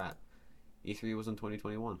 holy crap! E3 was in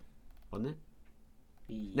 2021, wasn't it?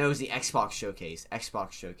 No, it was the Xbox showcase.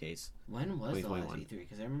 Xbox showcase. When was the last 2021. E3?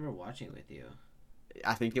 Because I remember watching it with you.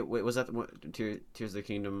 I think it was that the Tears of the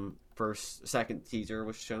Kingdom second teaser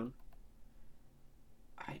was shown.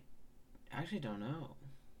 I actually don't know.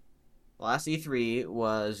 Last E3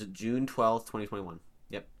 was June 12th, 2021.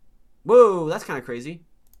 Yep. Whoa, that's kind of crazy.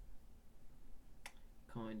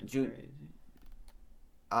 Kind of June- crazy.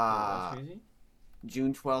 Uh, That's crazy?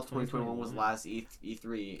 June 12th, 2021 was 2021. last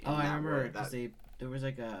E3. Oh, and I that remember was- because there was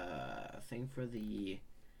like a thing for the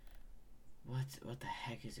what the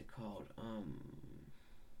heck is it called?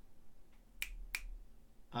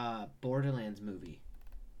 Borderlands movie.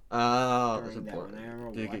 Oh, that's During that one, I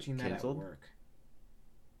remember Did it get watching that canceled? at work.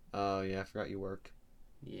 Oh, yeah, I forgot you worked.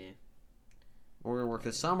 Yeah, We're going to work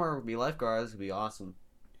this summer. We'll be lifeguards. It'll be awesome.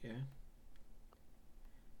 yeah.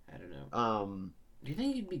 I don't know. Do you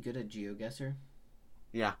think you'd be good at GeoGuessr?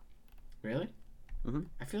 Yeah. Really? Mhm.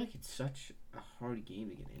 I feel like it's such a hard game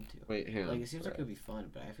to get into. Wait, hang on. Like, it seems like it would be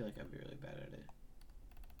fun, but I feel like I'd be really bad at it.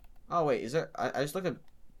 Oh, wait, is there... I just looked at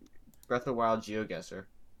Breath of the Wild GeoGuessr.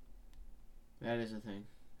 That is a thing.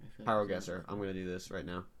 I feel Pyro it's Guesser. I'm going to do this right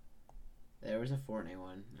now. There was a Fortnite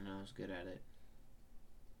one, and I was good at it.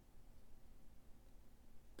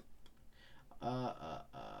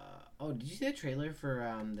 Oh, did you see the trailer for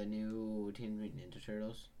the new Teenage Mutant Ninja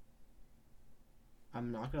Turtles?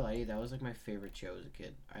 I'm not gonna lie to you, that was like my favorite show as a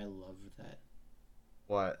kid. I loved that.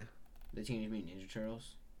 What? The Teenage Mutant Ninja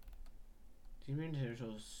Turtles. Teenage Mutant Ninja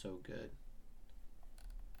Turtles is so good.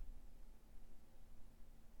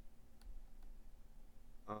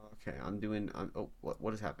 Okay, oh,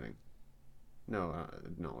 what is happening? No,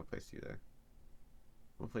 no, I'll place you there.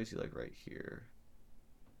 I'll place you like right here.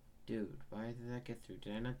 Dude, why did that get through?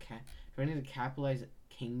 Did I not do I need to capitalize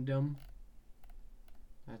Kingdom?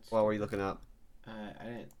 That's. What were you looking up? I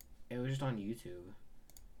didn't. It was just on YouTube.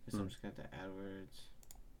 Cause I'm Hmm. just got the AdWords.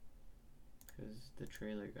 Cause the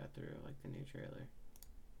trailer got through, like the new trailer.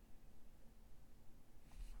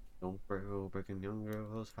 Don't breaking young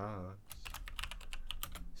girls' hearts.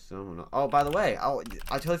 Oh, by the way,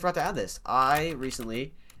 I totally forgot to add this. I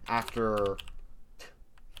recently, after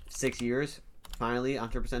 6 years, finally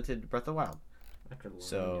 100%ed Breath of the Wild. After lying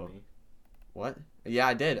So- to me. What? Yeah,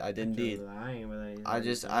 I did. I did After indeed. lying, but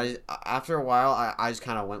I after a while, I just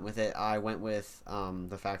kind of went with it. I went with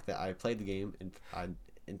the fact that I played the game, and I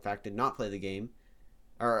in fact did not play the game,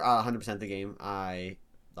 or 100% the game. I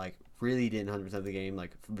like really didn't 100% the game,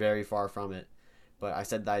 like very far from it. But I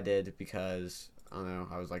said that I did because I don't know,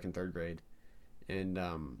 I was like in 3rd grade, and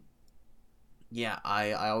yeah,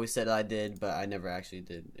 I always said I did, but I never actually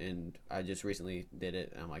did, and I just recently did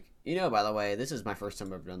it. And I'm like, by the way, this is my first time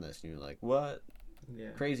I've ever done this, and you're like, what?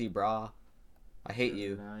 yeah. Crazy, brah. I hate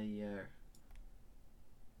you. Liar.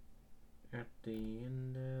 At the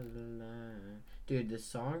end of the line. Dude, the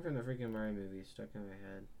song from the freaking Mario movie is stuck in my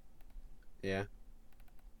head. Yeah.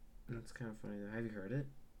 That's kind of funny though. Have you heard it?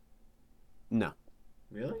 No.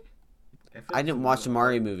 Really? feel I like didn't it's watch the been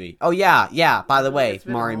Mario movie. Oh yeah. By the way, it's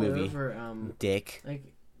been Mario all movie. over, Dick.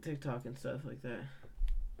 like TikTok and stuff like that.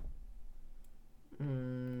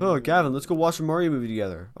 Oh, Gavin, let's go watch a Mario movie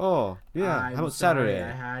together. Oh, yeah. I'm How about sorry, Saturday?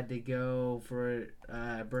 I had to go for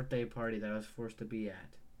a birthday party that I was forced to be at.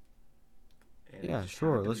 And it Yeah, just sure,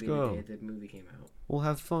 happened to let's be go. The day the movie came out. We'll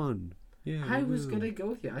have fun. Yeah. I was woo. gonna go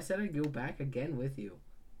with you. I said I'd go back again with you.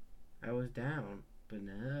 I was down, but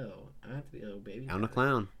no, I have to be a little baby. Down a guy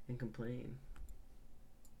clown. and complain.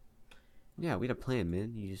 Yeah, we had a plan,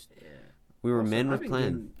 man. Yeah. We were Also, men I've with been plan.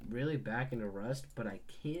 getting really back into Rust, but I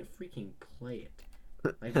can't freaking play it.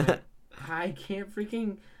 Like I can't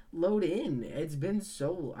freaking load in. It's been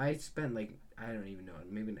so. I spent like I don't even know,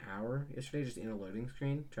 maybe an hour yesterday just in a loading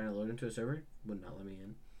screen trying to load into a server. Would not let me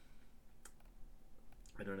in.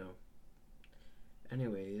 I don't know.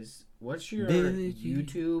 Anyways, what's your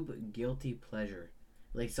YouTube guilty pleasure?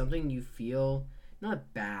 Like something you feel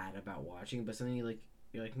not bad about watching, but something you're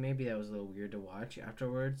like maybe that was a little weird to watch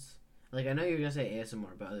afterwards. Like I know you're gonna say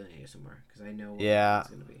ASMR, but other than ASMR, because I know what Yeah. it's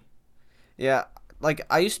gonna be. Yeah, like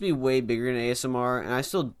I used to be way bigger in ASMR, and I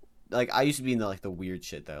still I used to be into like the weird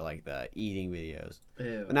shit though, like the eating videos.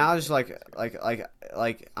 Ew. But now I just like I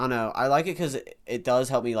don't know. I like it because it does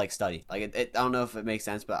help me like study. Like I don't know if it makes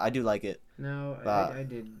sense, but I do like it. No, But- I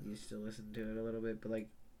did used to listen to it a little bit, but like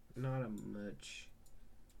not a much.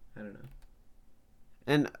 I don't know.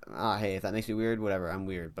 And hey, if that makes me weird, whatever. I'm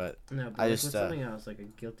weird, but No, but I like, just, what's something else like a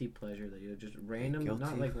guilty pleasure that you just random, not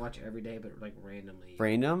guilty- like watch every day, but like randomly.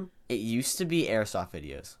 random. It used to be airsoft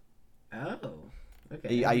videos. Oh,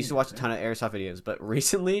 okay. I used to watch a ton of airsoft videos, but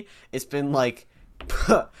recently it's been like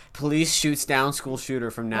police shoots down school shooter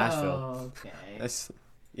from Nashville. Oh, okay. That's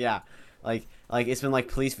yeah, like it's been like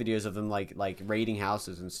police videos of them like raiding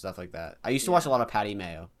houses and stuff like that. I used to watch a lot of Patty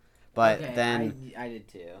Mayo, but Okay, then I did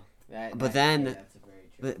too. But then- that's very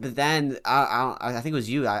true. but then I think it was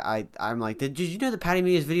you. I'm like, did you know that Patty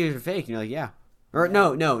Mayo's videos are fake? And you're like, yeah, or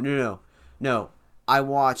no. I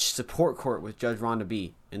watched Support Court with Judge Rhonda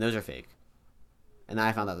B, and those are fake. And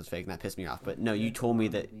I found out that was fake, and that pissed me off. But no, you told me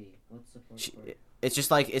that it's just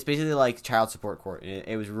like it's basically like child support court, and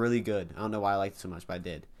it was really good. I don't know why I liked it so much, but I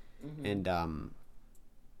did. Mhm.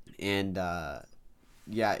 And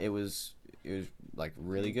yeah, it was like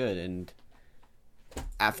really good. And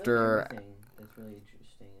after Everything that's really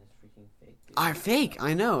interesting is freaking fake. Dude. are fake,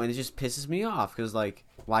 I know, and it just pisses me off because like,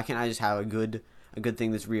 why can't I just have a good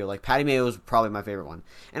thing that's real? Like Patty Mayo was probably my favorite one,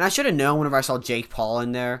 and I should have known whenever I saw Jake Paul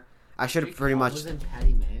in there. I should have Jake pretty Paul much was in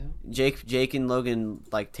Patty Mayo. Jake and Logan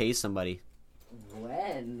like tased somebody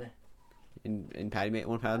When? in Patty Mayo,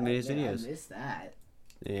 one of Patty Mayo's I videos. missed that.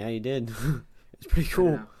 Yeah, you did. It's pretty I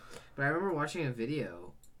cool. know. But I remember watching a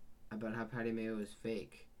video about how Patty Mayo was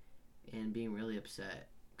fake and being really upset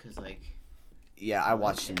because like. Yeah, I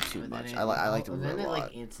watched him too but then much. it- I liked him Then really it a like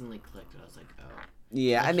lot. instantly clicked. And I was like, oh.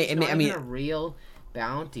 Yeah, Like, I he's not mean, even a real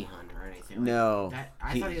bounty hunter or anything. Like No, that.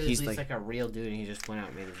 I thought he was he's at least like a real dude, and he just went out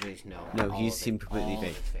and made his videos. No, all he of seemed it, completely all of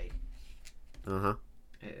fake. it's fake. Uh-huh.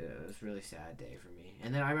 It was a really sad day for me.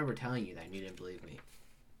 And then I remember telling you that, and you didn't believe me.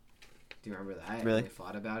 Do you remember that? Really? We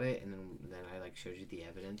fought about it, and then I like showed you the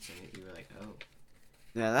evidence, and you were like, "Oh."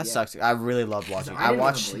 Yeah, that sucks. I really loved watching. I didn't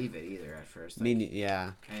watched. believe it either at first.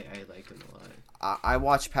 Yeah. I liked him a lot. I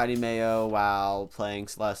watched Patty Mayo while playing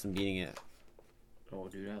Celeste and beating it. Oh,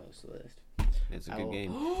 dude, that was Celeste. It's a good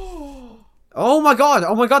game. Oh my god!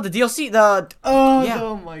 The DLC.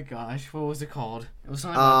 Oh my gosh! What was it called? It was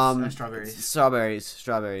something about strawberries.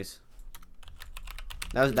 Strawberries.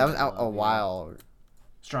 That was out a while.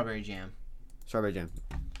 Strawberry jam. Strawberry jam.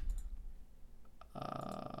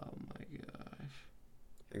 Oh my gosh!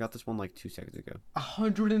 I got this one like 2 seconds ago.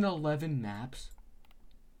 111 maps.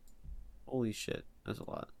 Holy shit! That's a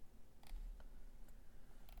lot.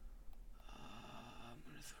 I'm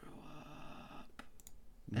gonna throw up.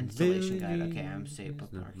 Installation guide. Okay, I'm safe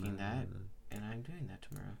bookmarking that, and I'm doing that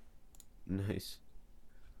tomorrow. Nice.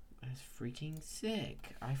 That's freaking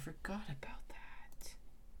sick. I forgot about that.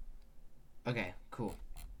 Okay, cool.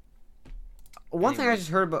 One thing I just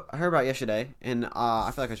heard about yesterday, and I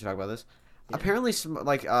feel like I should talk about this. Yeah. Apparently,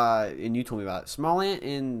 and you told me about it. Smallant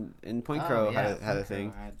in Point Crow had a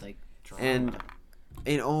thing, and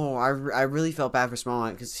I really felt bad for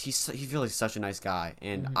Smallant because he feels like such a nice guy,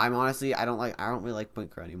 and I'm honestly I don't really like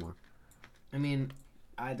Point Crow anymore. I mean,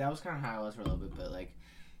 that was kind of how I was for a little bit, but like,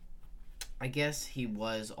 I guess he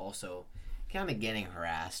was also kind of getting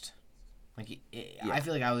harassed. Like, I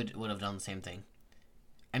feel like I would have done the same thing.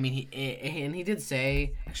 I mean, he did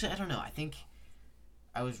say. Actually, I don't know. I think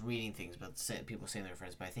I was reading things about people saying they're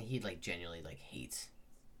friends, but I think he like genuinely like hates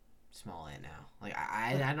Smallant now. Like,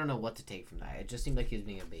 I don't know what to take from that. It just seemed like he was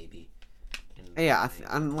being a baby. Yeah,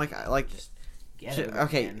 I'm like just get it.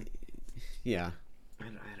 Okay. Man. Yeah. I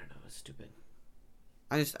don't know. It's stupid.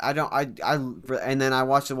 And then I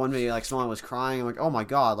watched the one video like Smallant was crying. I'm like, oh my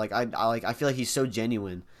god, like I feel like he's so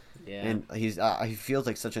genuine. Yeah. And he feels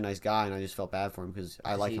like such a nice guy, and I just felt bad for him because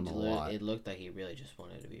I like him a lot. It looked like he really just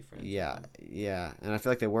wanted to be friends. Yeah, and I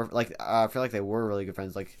feel like they were really good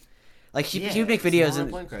friends. Like he would make videos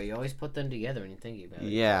and Point Crow, you always put them together when you're thinking about it.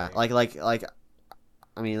 Yeah, like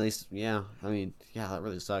I mean, at least that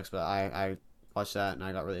really sucks. But I watched that and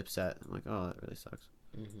I got really upset. I'm like, oh, that really sucks.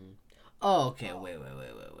 Mm-hmm. Oh, okay. Wait.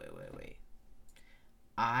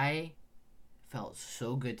 I felt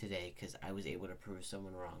so good today because I was able to prove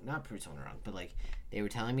someone wrong. Not prove someone wrong, but like they were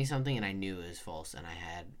telling me something and I knew it was false and I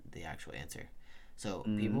had the actual answer. So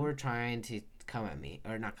people were trying to come at me,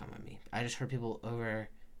 or not come at me. I just heard people over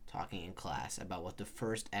talking in class about what the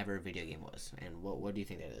first ever video game was. And what do you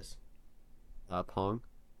think that is? Pong?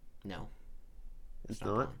 No. It's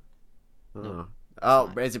not? Pong. No.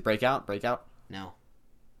 Oh, is it Breakout? No.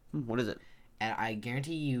 What is it? And I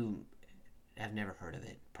guarantee you have never heard of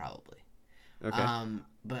it, probably. Okay.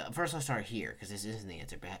 But first I'll start here because this isn't the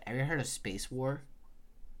answer. But have you heard of Space War?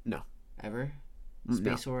 No. Ever?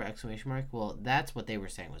 Space War ! Well, that's what they were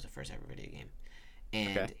saying was the first ever video game,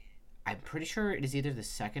 and I'm pretty sure it is either the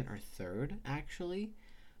second or third actually.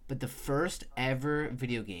 But the first ever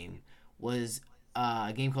video game was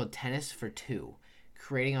a game called Tennis for Two,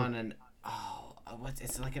 creating on an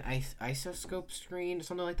it's like an isoscope screen or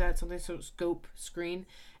something like that, scope screen,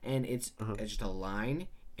 and it's just a line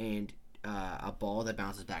and a ball that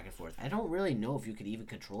bounces back and forth. I don't really know if you could even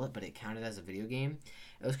control it, but it counted as a video game.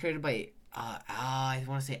 It was created by I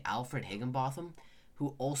want to say Alfred Higginbotham,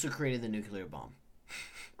 who also created the nuclear bomb,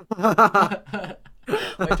 which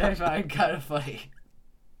I find kind of funny.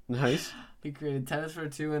 Nice. He created Tennis for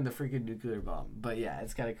Two and the freaking nuclear bomb. But yeah,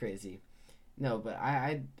 it's kind of crazy. No, but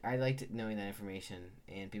I liked knowing that information,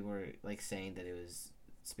 and people were like saying that it was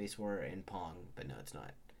Space War and Pong, but no, it's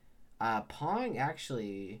not. Pong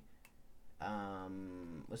actually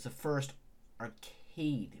was the first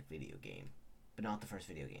arcade video game, but not the first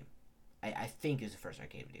video game. I think it was the first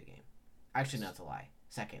arcade video game. Actually, no, that's a lie.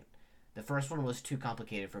 Second. The first one was too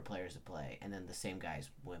complicated for players to play, and then the same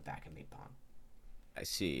guys went back and made Pong. I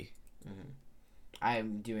see. Mm-hmm.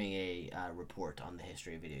 I'm doing a report on the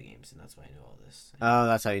history of video games, and that's why I know all this. Oh,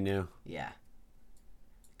 that's how you knew. Yeah.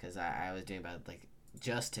 Because I was doing about, like,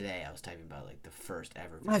 just today I was typing about, like, the first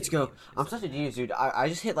ever video Let's go. game. I'm such a genius, dude. I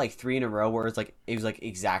just hit, like, 3 in a row where it was, like,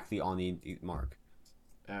 exactly on the mark.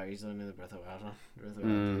 Oh, you're still in the Breath of the Wild one? Breath of the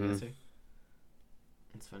Wild answer?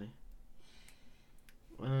 That's funny.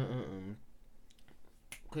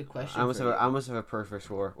 Quick question. I almost have a perfect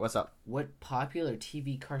score. What's up? What popular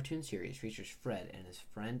TV cartoon series features Fred and his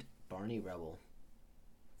friend Barney Rubble?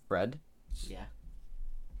 Fred? Yeah.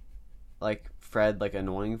 Like Fred, like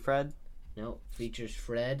annoying Fred? No, features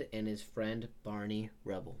Fred and his friend Barney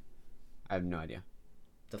Rubble. I have no idea.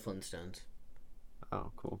 The Flintstones.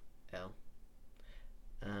 Oh, cool. L.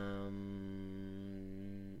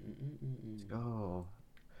 Let's go.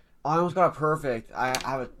 Oh, I almost got it perfect. I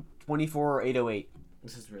have a 24,808.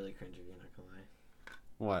 This is really cringy, I'm not gonna lie.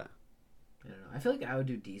 What? I don't know. I feel like I would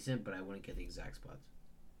do decent, but I wouldn't get the exact spots.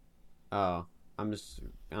 Oh, I don't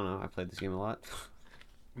know. I played this game a lot.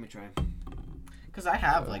 Let me try. Because I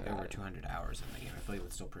have like over 200 hours in the game. I feel like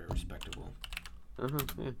it's still pretty respectable.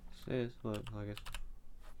 Yeah, it is. Well, I guess.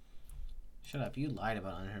 Shut up. You lied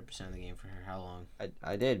about 100% of the game for how long?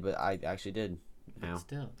 I did, but I actually did. But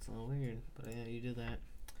still, it's a little weird. But yeah, you did that.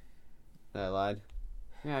 That I lied.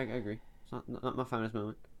 Yeah, I agree. It's not my finest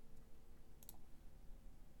moment.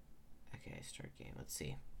 Okay, start game. Let's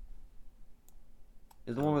see.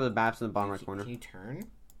 Is the one with the maps in the bottom right corner? Can you turn?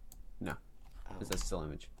 No. Oh. It's a still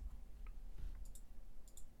image.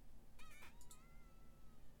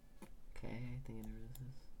 Okay, I think I know where this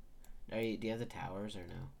is. Do you have the towers or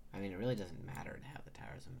no? I mean, it really doesn't matter to have the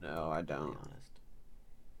towers. No, I don't. To be honest.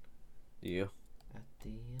 Do you? At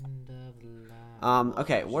the end of life.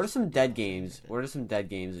 Okay, what are some dead games? What are some dead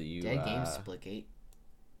games that you... Dead games, Splitgate.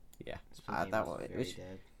 Yeah. Splitgate That was one, very which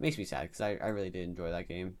dead. makes me sad, because I really did enjoy that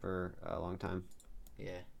game for a long time.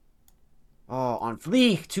 Yeah. Oh, on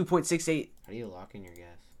Fleek, 2.68. How do you lock in your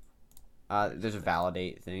guess? There's a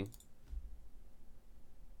validate thing.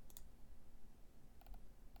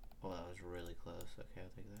 Oh, that was really close. Okay, I'll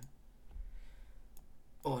take that.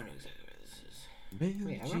 Oh, I know exactly where this is. Wait,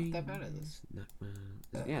 I'm not that bad at this.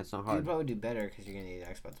 Yeah, it's not You'd hard. probably do better because you're gonna need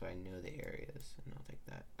X spots, but I know the areas, and I'll take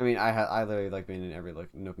that. I mean, I literally like been in every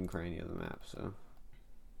nook and cranny of the map, so.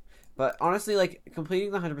 But honestly, like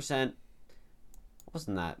completing the 100%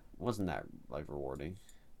 wasn't that like rewarding.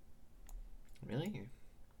 Really?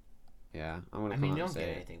 Yeah, I'm gonna. I mean, come you out don't and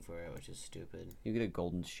get say anything for it, which is stupid. you get a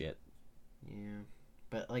golden shit. Yeah,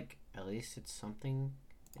 but like at least it's something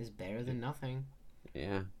is better than nothing.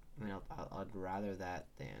 Yeah. I mean, I'd rather that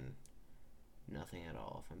than nothing at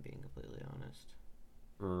all, if I'm being completely honest.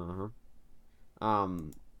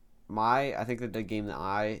 I think that the game that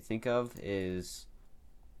I think of is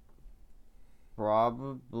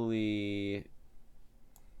probably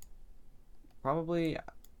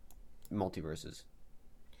Multiverses.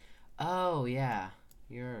 Oh yeah,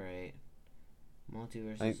 you're right.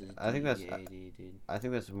 Multiverses is I think that's DAD, dude. I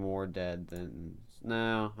think that's more dead than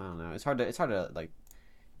no. I don't know. It's hard to like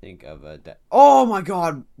think of a dead. Oh my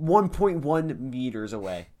god, 1.1 meters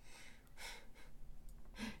away.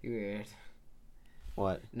 You're weird.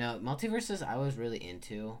 What? No, Multiverses I was really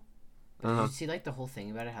into. But did you see like the whole thing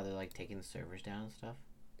about it? How they're like taking the servers down and stuff.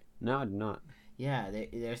 No, I did not. Yeah,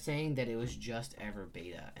 they're saying that it was just ever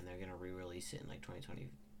beta, and they're gonna re-release it in like 2020,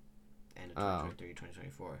 end of 2023,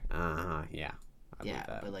 2024. Yeah. I believe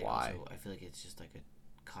that. But like why? also, I feel like it's just like a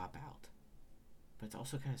cop out. But it's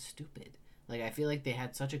also kind of stupid. Like I feel like they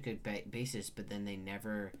had such a good basis, but then they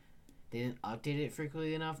didn't update it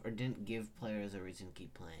frequently enough, or didn't give players a reason to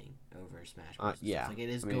keep playing over Smash Bros. Yeah. Like it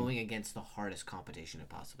is going against the hardest competition it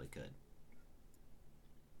possibly could.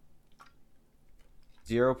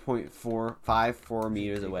 0.454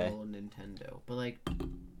 meters away. Old Nintendo, but like,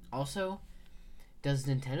 also, does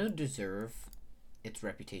Nintendo deserve its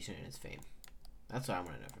reputation and its fame? That's what I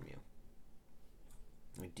want to know from you.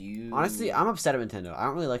 Like, do you Honestly, I'm upset at Nintendo. I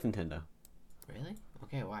don't really like Nintendo. Really?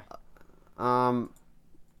 Okay, why?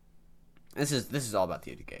 This is all about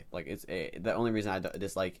TFTK. Like the only reason I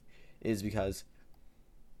dislike is because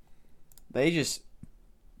they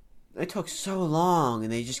took so long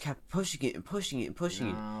and they just kept pushing it and pushing it and pushing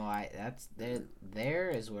it. No, there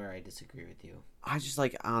is where I disagree with you. I just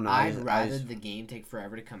like I don't know. I'd rather the game take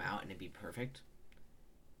forever to come out and it be perfect.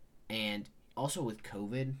 And also with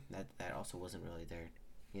COVID, that also wasn't really there.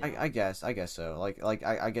 You know? I guess so. Like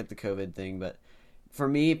I get the COVID thing, but for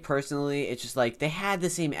me personally, it's just like they had the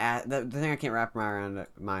same the thing I can't wrap my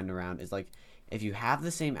mind around is like if you have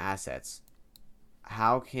the same assets,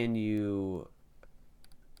 how can you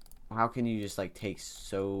just like take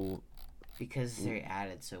so? Because they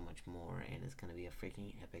added so much more, and it's gonna be a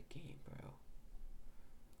freaking epic game, bro.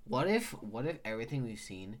 What if everything we've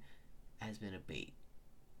seen has been a bait,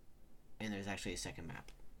 and there's actually a second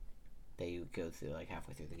map that you go through like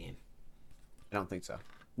halfway through the game? I don't think so.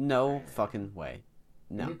 No fucking way.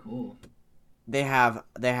 No. Pretty cool. They have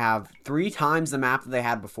 3 times the map that they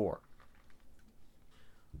had before.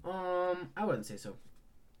 I wouldn't say so.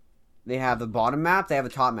 They have the bottom map, they have the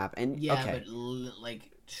top map, and Yeah, okay. but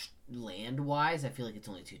like land-wise, I feel like it's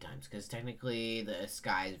only 2 times because technically the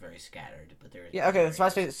sky is very scattered, but there is Yeah, okay, the sky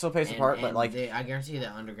still plays a part, but like I guarantee you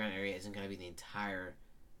that underground area isn't going to be the entire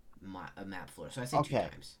map floor. So I say Okay. 2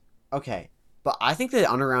 times. Okay. But I think the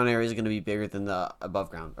underground area is going to be bigger than the above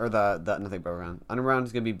ground. Or the nothing above ground. Underground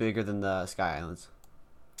is going to be bigger than the Sky Islands.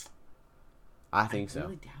 I think so.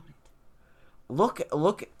 really doubt it.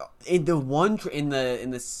 Look in the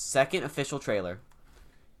in the second official trailer.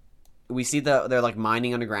 We see they're like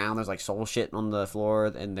mining underground. There's like soul shit on the floor,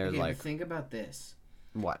 and they're Okay, like, but think about this.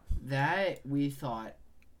 what? That we thought.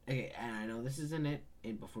 Okay, and I know this isn't it.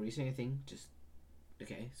 And before you say anything, just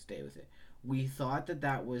stay with it. We thought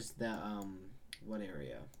that was the what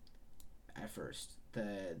area? At first,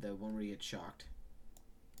 the one where you get shocked.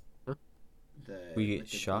 Huh? We get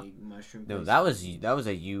shocked? Mushroom. No, place. that was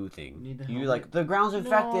a you thing. Need the You helmet? like the ground's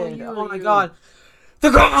infected. you- Oh my you. god, the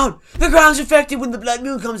ground's infected when the blood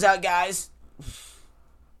moon comes out, guys.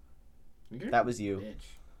 You're That a was you.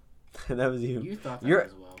 Bitch. That was you. You thought that You're-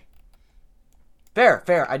 as well.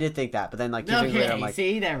 Fair. I did think that, but then like 2 seconds later, Okay, I'm like,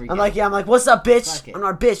 see, there we go. I'm like, what's up, bitch? Suck it. I'm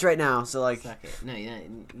not a bitch right now. So like, Suck it. No,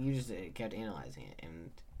 you just kept analyzing it,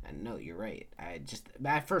 and no, you're right. I just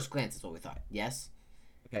at first glance, that's what we thought. Yes.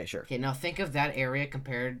 okay, sure. Okay, now think of that area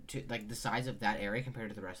compared to like the size of that area compared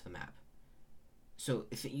to the rest of the map. So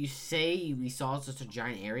if you say we saw it's just a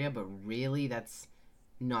giant area, but really that's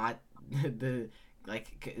not the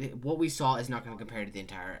what we saw is not going to compare to the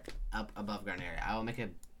entire above ground area. I will make a.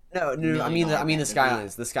 No. I $1 mean million the bet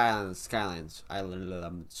Skylines. The Skylines.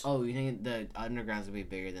 Oh, you think the underground's gonna be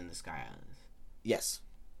bigger than the Sky Islands? Yes.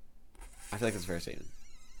 I feel like that's a fair statement.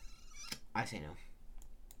 I say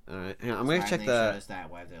no. All right, hang on, I'm gonna Why check they showed the. us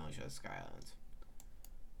that? Why have they only showed us Sky Islands?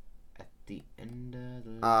 At the end of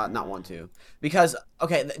the. Not want to, because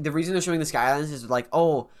okay, the reason they're showing the Sky Islands is like,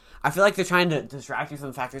 oh, I feel like they're trying to distract you from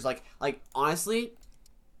the factors. Like honestly,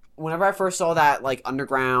 whenever I first saw that like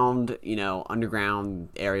underground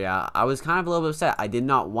area, I was kind of a little bit upset. I did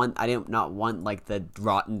not want like the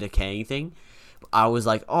rotten decaying thing. I was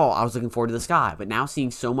like, oh, I was looking forward to the sky, but now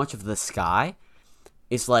seeing so much of the sky,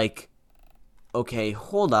 it's like, okay,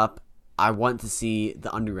 hold up, I want to see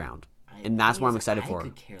the underground, and that's what I'm excited for. I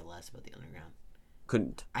could care less about the underground.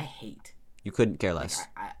 Couldn't I hate. you couldn't care less?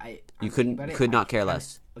 I'm You thinking about it, could I not care kinda-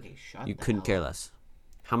 less. Okay, shut. You the couldn't hell care up. less.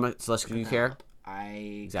 How much less could you Shut care? up. I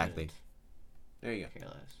Exactly. couldn't There you care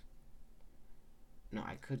less. No,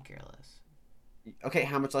 I could care less. go. Okay,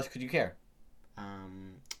 how much less could you care?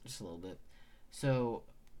 Just a little bit. So,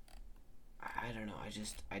 I don't know. I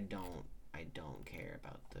don't care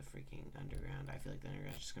about the freaking underground. I feel like the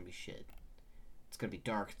underground's just gonna be shit. It's gonna be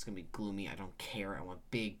dark. It's gonna be gloomy. I don't care. I want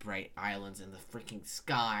big, bright islands in the freaking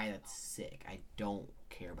sky. That's sick. I don't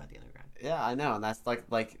care about the underground. Yeah, I know, and that's like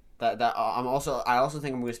that. I also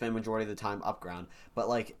think I'm going to spend majority of the time up ground, but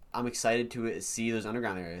like I'm excited to see those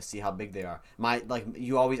underground areas, see how big they are.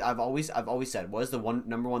 I've always said, what is the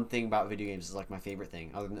number one thing about video games is like my favorite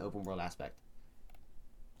thing other than the open world aspect.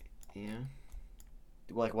 Yeah.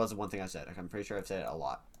 Like, what's the one thing I said? Like, I'm pretty sure I've said it a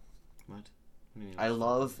lot. What? I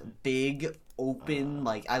love big open,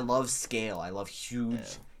 I love scale. I love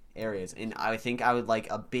huge areas, and I think I would like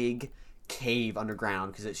a big cave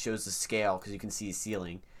underground because it shows the scale because you can see the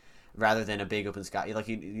ceiling, rather than a big open sky. Like,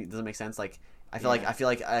 does it make sense? Like, I feel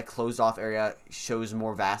like a closed off area shows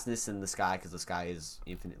more vastness in the sky because the sky is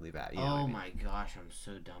infinitely vast. You know what I mean? My gosh, I'm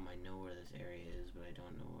so dumb. I know where this area is, but I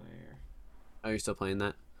don't know where. Oh, you're still playing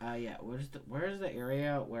that? Yeah. Where's the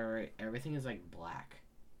area where everything is like black?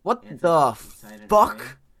 What And it's, the like, inside an fuck? array,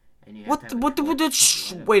 and you have What to the, have what the, a what the, torch shh,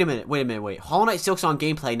 to light it. wait a minute. Hollow Knight Silksong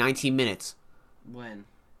gameplay, 19 minutes. When?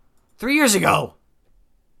 3 years ago.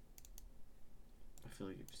 I feel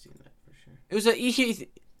like you've seen that for sure. It was an E3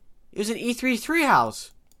 Treehouse.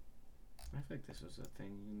 I feel like this was a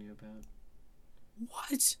thing you knew about.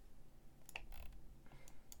 What?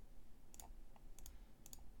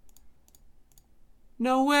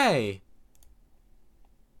 No way.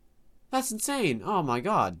 That's insane. Oh my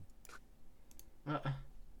god.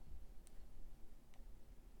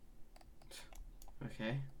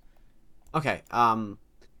 Okay. Okay.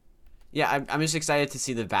 Yeah, I'm just excited to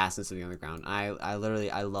see the vastness of the underground. I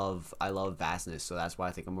love vastness, so that's why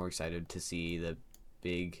I think I'm more excited to see the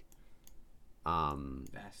big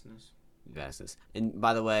vastness. And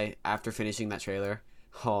by the way, after finishing that trailer,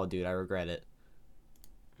 oh dude, I regret it.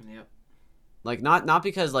 Yep. Like not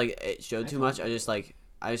because like it showed too much. I just like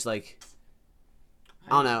I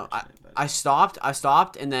don't know. I stopped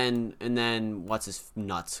and then what's his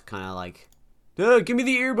nuts kind of like, give me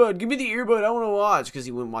the earbud, I want to watch, because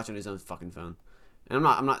he wouldn't watch on his own fucking phone. And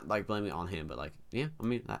I'm not like blaming it on him, but like, yeah, I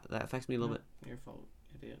mean that affects me a little bit. Your fault,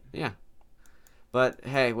 idiot. Yeah. But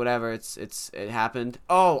hey, whatever. It happened.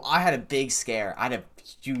 Oh, I had a big scare. I had a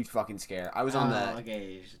huge fucking scare. I was on the.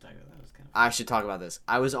 Okay, you should talk about that. It was kind of. I should talk about this.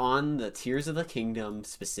 I was on the Tears of the Kingdom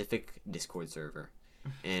specific Discord server,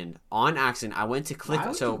 and on accident I went to click. Why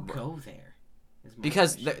would so you go there?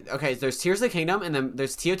 because there's Tears of the Kingdom, and then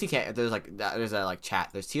there's TOTK. There's a like chat.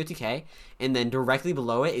 There's TOTK, and then directly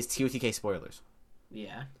below it is TOTK spoilers.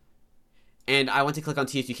 Yeah. And I went to click on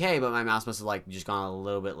TOTK, but my mouse must have like just gone a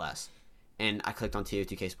little bit less, and I clicked on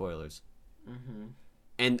TOTK spoilers. Mm-hmm.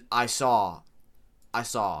 And I saw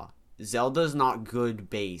Zelda's not good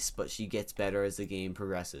base, but she gets better as the game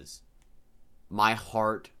progresses. My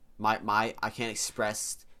heart, my I can't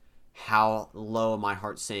express how low my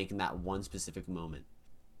heart sank in that one specific moment.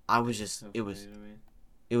 I was just, it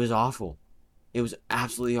was awful. It was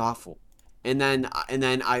absolutely awful. And then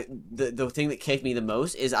the thing that kicked me the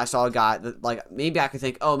most is I saw a guy that, like, maybe I could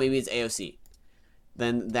think, oh, maybe it's AOC.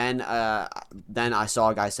 Then I saw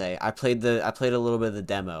a guy say, I played a little bit of the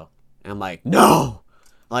demo, and I'm like, no,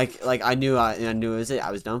 like I knew it was it.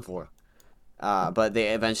 I was done for. But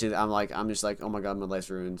they eventually, I'm just like, oh my god, my life's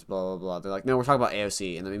ruined, blah blah blah. They're like, no, we're talking about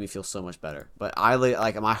AOC, and that made me feel so much better. But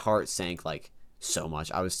my heart sank like so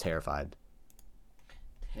much. I was terrified.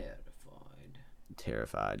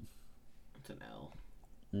 Terrified. It's an L.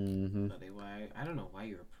 Mm-hmm. Buddy, why? I don't know why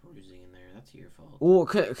you were perusing in there. That's your fault. Well,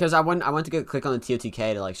 because I went to click on the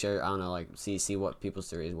TOTK to like share, I don't know, like see what people's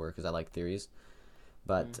theories were, because I like theories.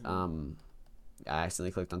 But I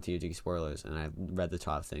accidentally clicked on TOTK spoilers, and I read the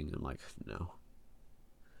top thing, and I'm like, no.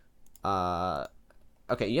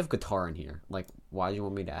 Okay, you have guitar in here. Like, why do you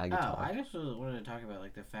want me to add guitar? Oh, I just wanted to talk about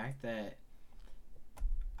like the fact that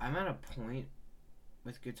I'm at a point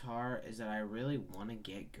with guitar is that I really want to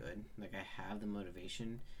get good. Like, I have the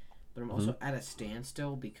motivation, but I'm also at a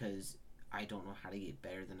standstill because I don't know how to get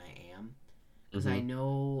better than I am. Because I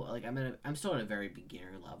know, like, I'm still at a very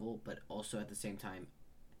beginner level, but also at the same time,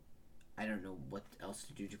 I don't know what else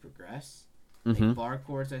to do to progress. Like, bar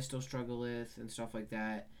chords I still struggle with and stuff like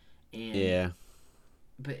that. And yeah.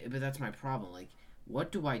 But that's my problem. Like,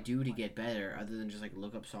 what do I do to get better other than just like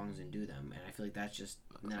look up songs and do them? And I feel like that's just,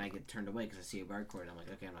 and then I get turned away because I see a bar chord and I'm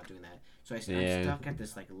like, okay, I'm not doing that. So I'm stuck at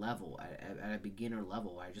this like level, at a beginner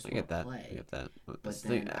level where I just want to play. I get that. But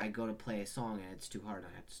then I go to play a song and it's too hard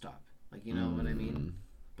and I have to stop. Like, you know what I mean?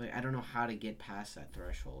 Like, I don't know how to get past that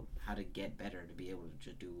threshold, how to get better to be able to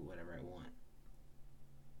just do whatever I want.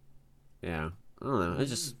 Yeah, I don't know.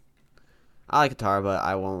 It's just, I like guitar, but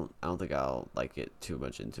I don't think I'll like get too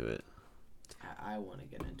much into it. I want to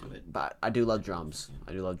get into it. But I do love drums.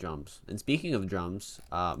 And speaking of drums,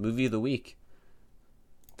 movie of the week,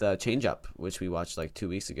 The Change Up, which we watched like 2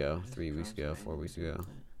 weeks ago, 3 weeks ago, 4 weeks ago.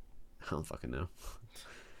 I don't fucking know.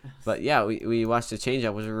 But yeah, we watched The Change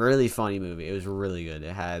Up. It was a really funny movie. It was really good.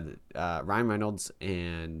 It had Ryan Reynolds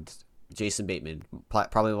and Jason Bateman,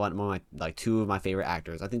 probably one of my, like, two of my favorite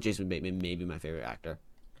actors. I think Jason Bateman may be my favorite actor.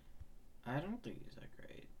 I don't think he's that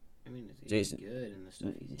great. I mean, he's good in the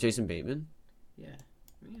stuff he's in. Jason Bateman? Yeah,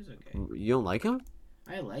 I mean, he's okay. You don't like him?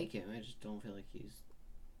 I like him. I just don't feel like he's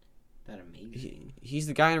that amazing. He's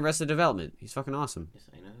the guy in Arrested Development. He's fucking awesome. Yes,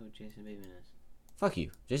 I know who Jason Bateman is. Fuck you.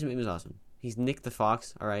 Jason Bateman's awesome. He's Nick the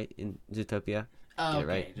Fox, all right, in Zootopia. Oh, okay.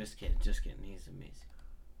 Right? Just kidding. He's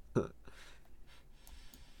amazing.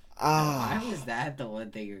 Why was that the one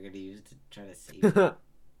thing you're gonna use to try to save him?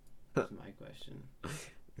 That's my question.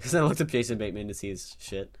 Because I looked up Jason Bateman to see his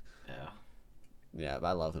shit. Oh. Yeah, but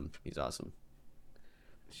I love him. He's awesome.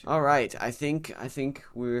 Sure. All right, I think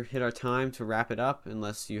we're hit our time to wrap it up.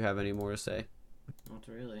 Unless you have any more to say. Not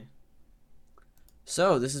really.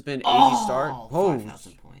 So this has been AG Start. Oh,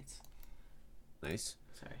 5,000 points. Nice.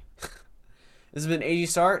 Sorry. This has been AG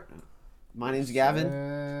Start. My name's Gavin.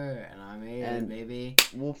 And I'm Aiden, baby.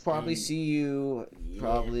 We'll probably see you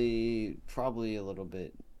probably a little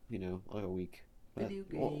bit, like a week. Video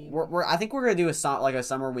game. I think we're gonna do a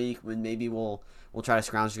summer week when maybe we'll try to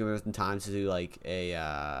scrounge together some time to do like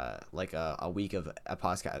a week of a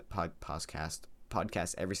podcast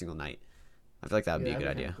every single night. I feel like that would be a good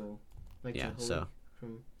idea. Cool. Like yeah. So.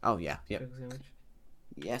 From Yep.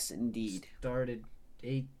 Yes, indeed.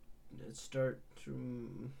 Start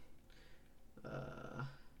from.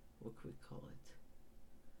 What could we call it?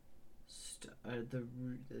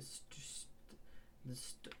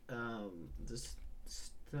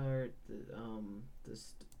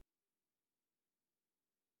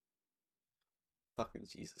 Fucking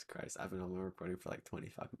Jesus Christ! I've been on my recording for like 20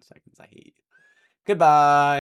 fucking seconds. I hate you. Goodbye.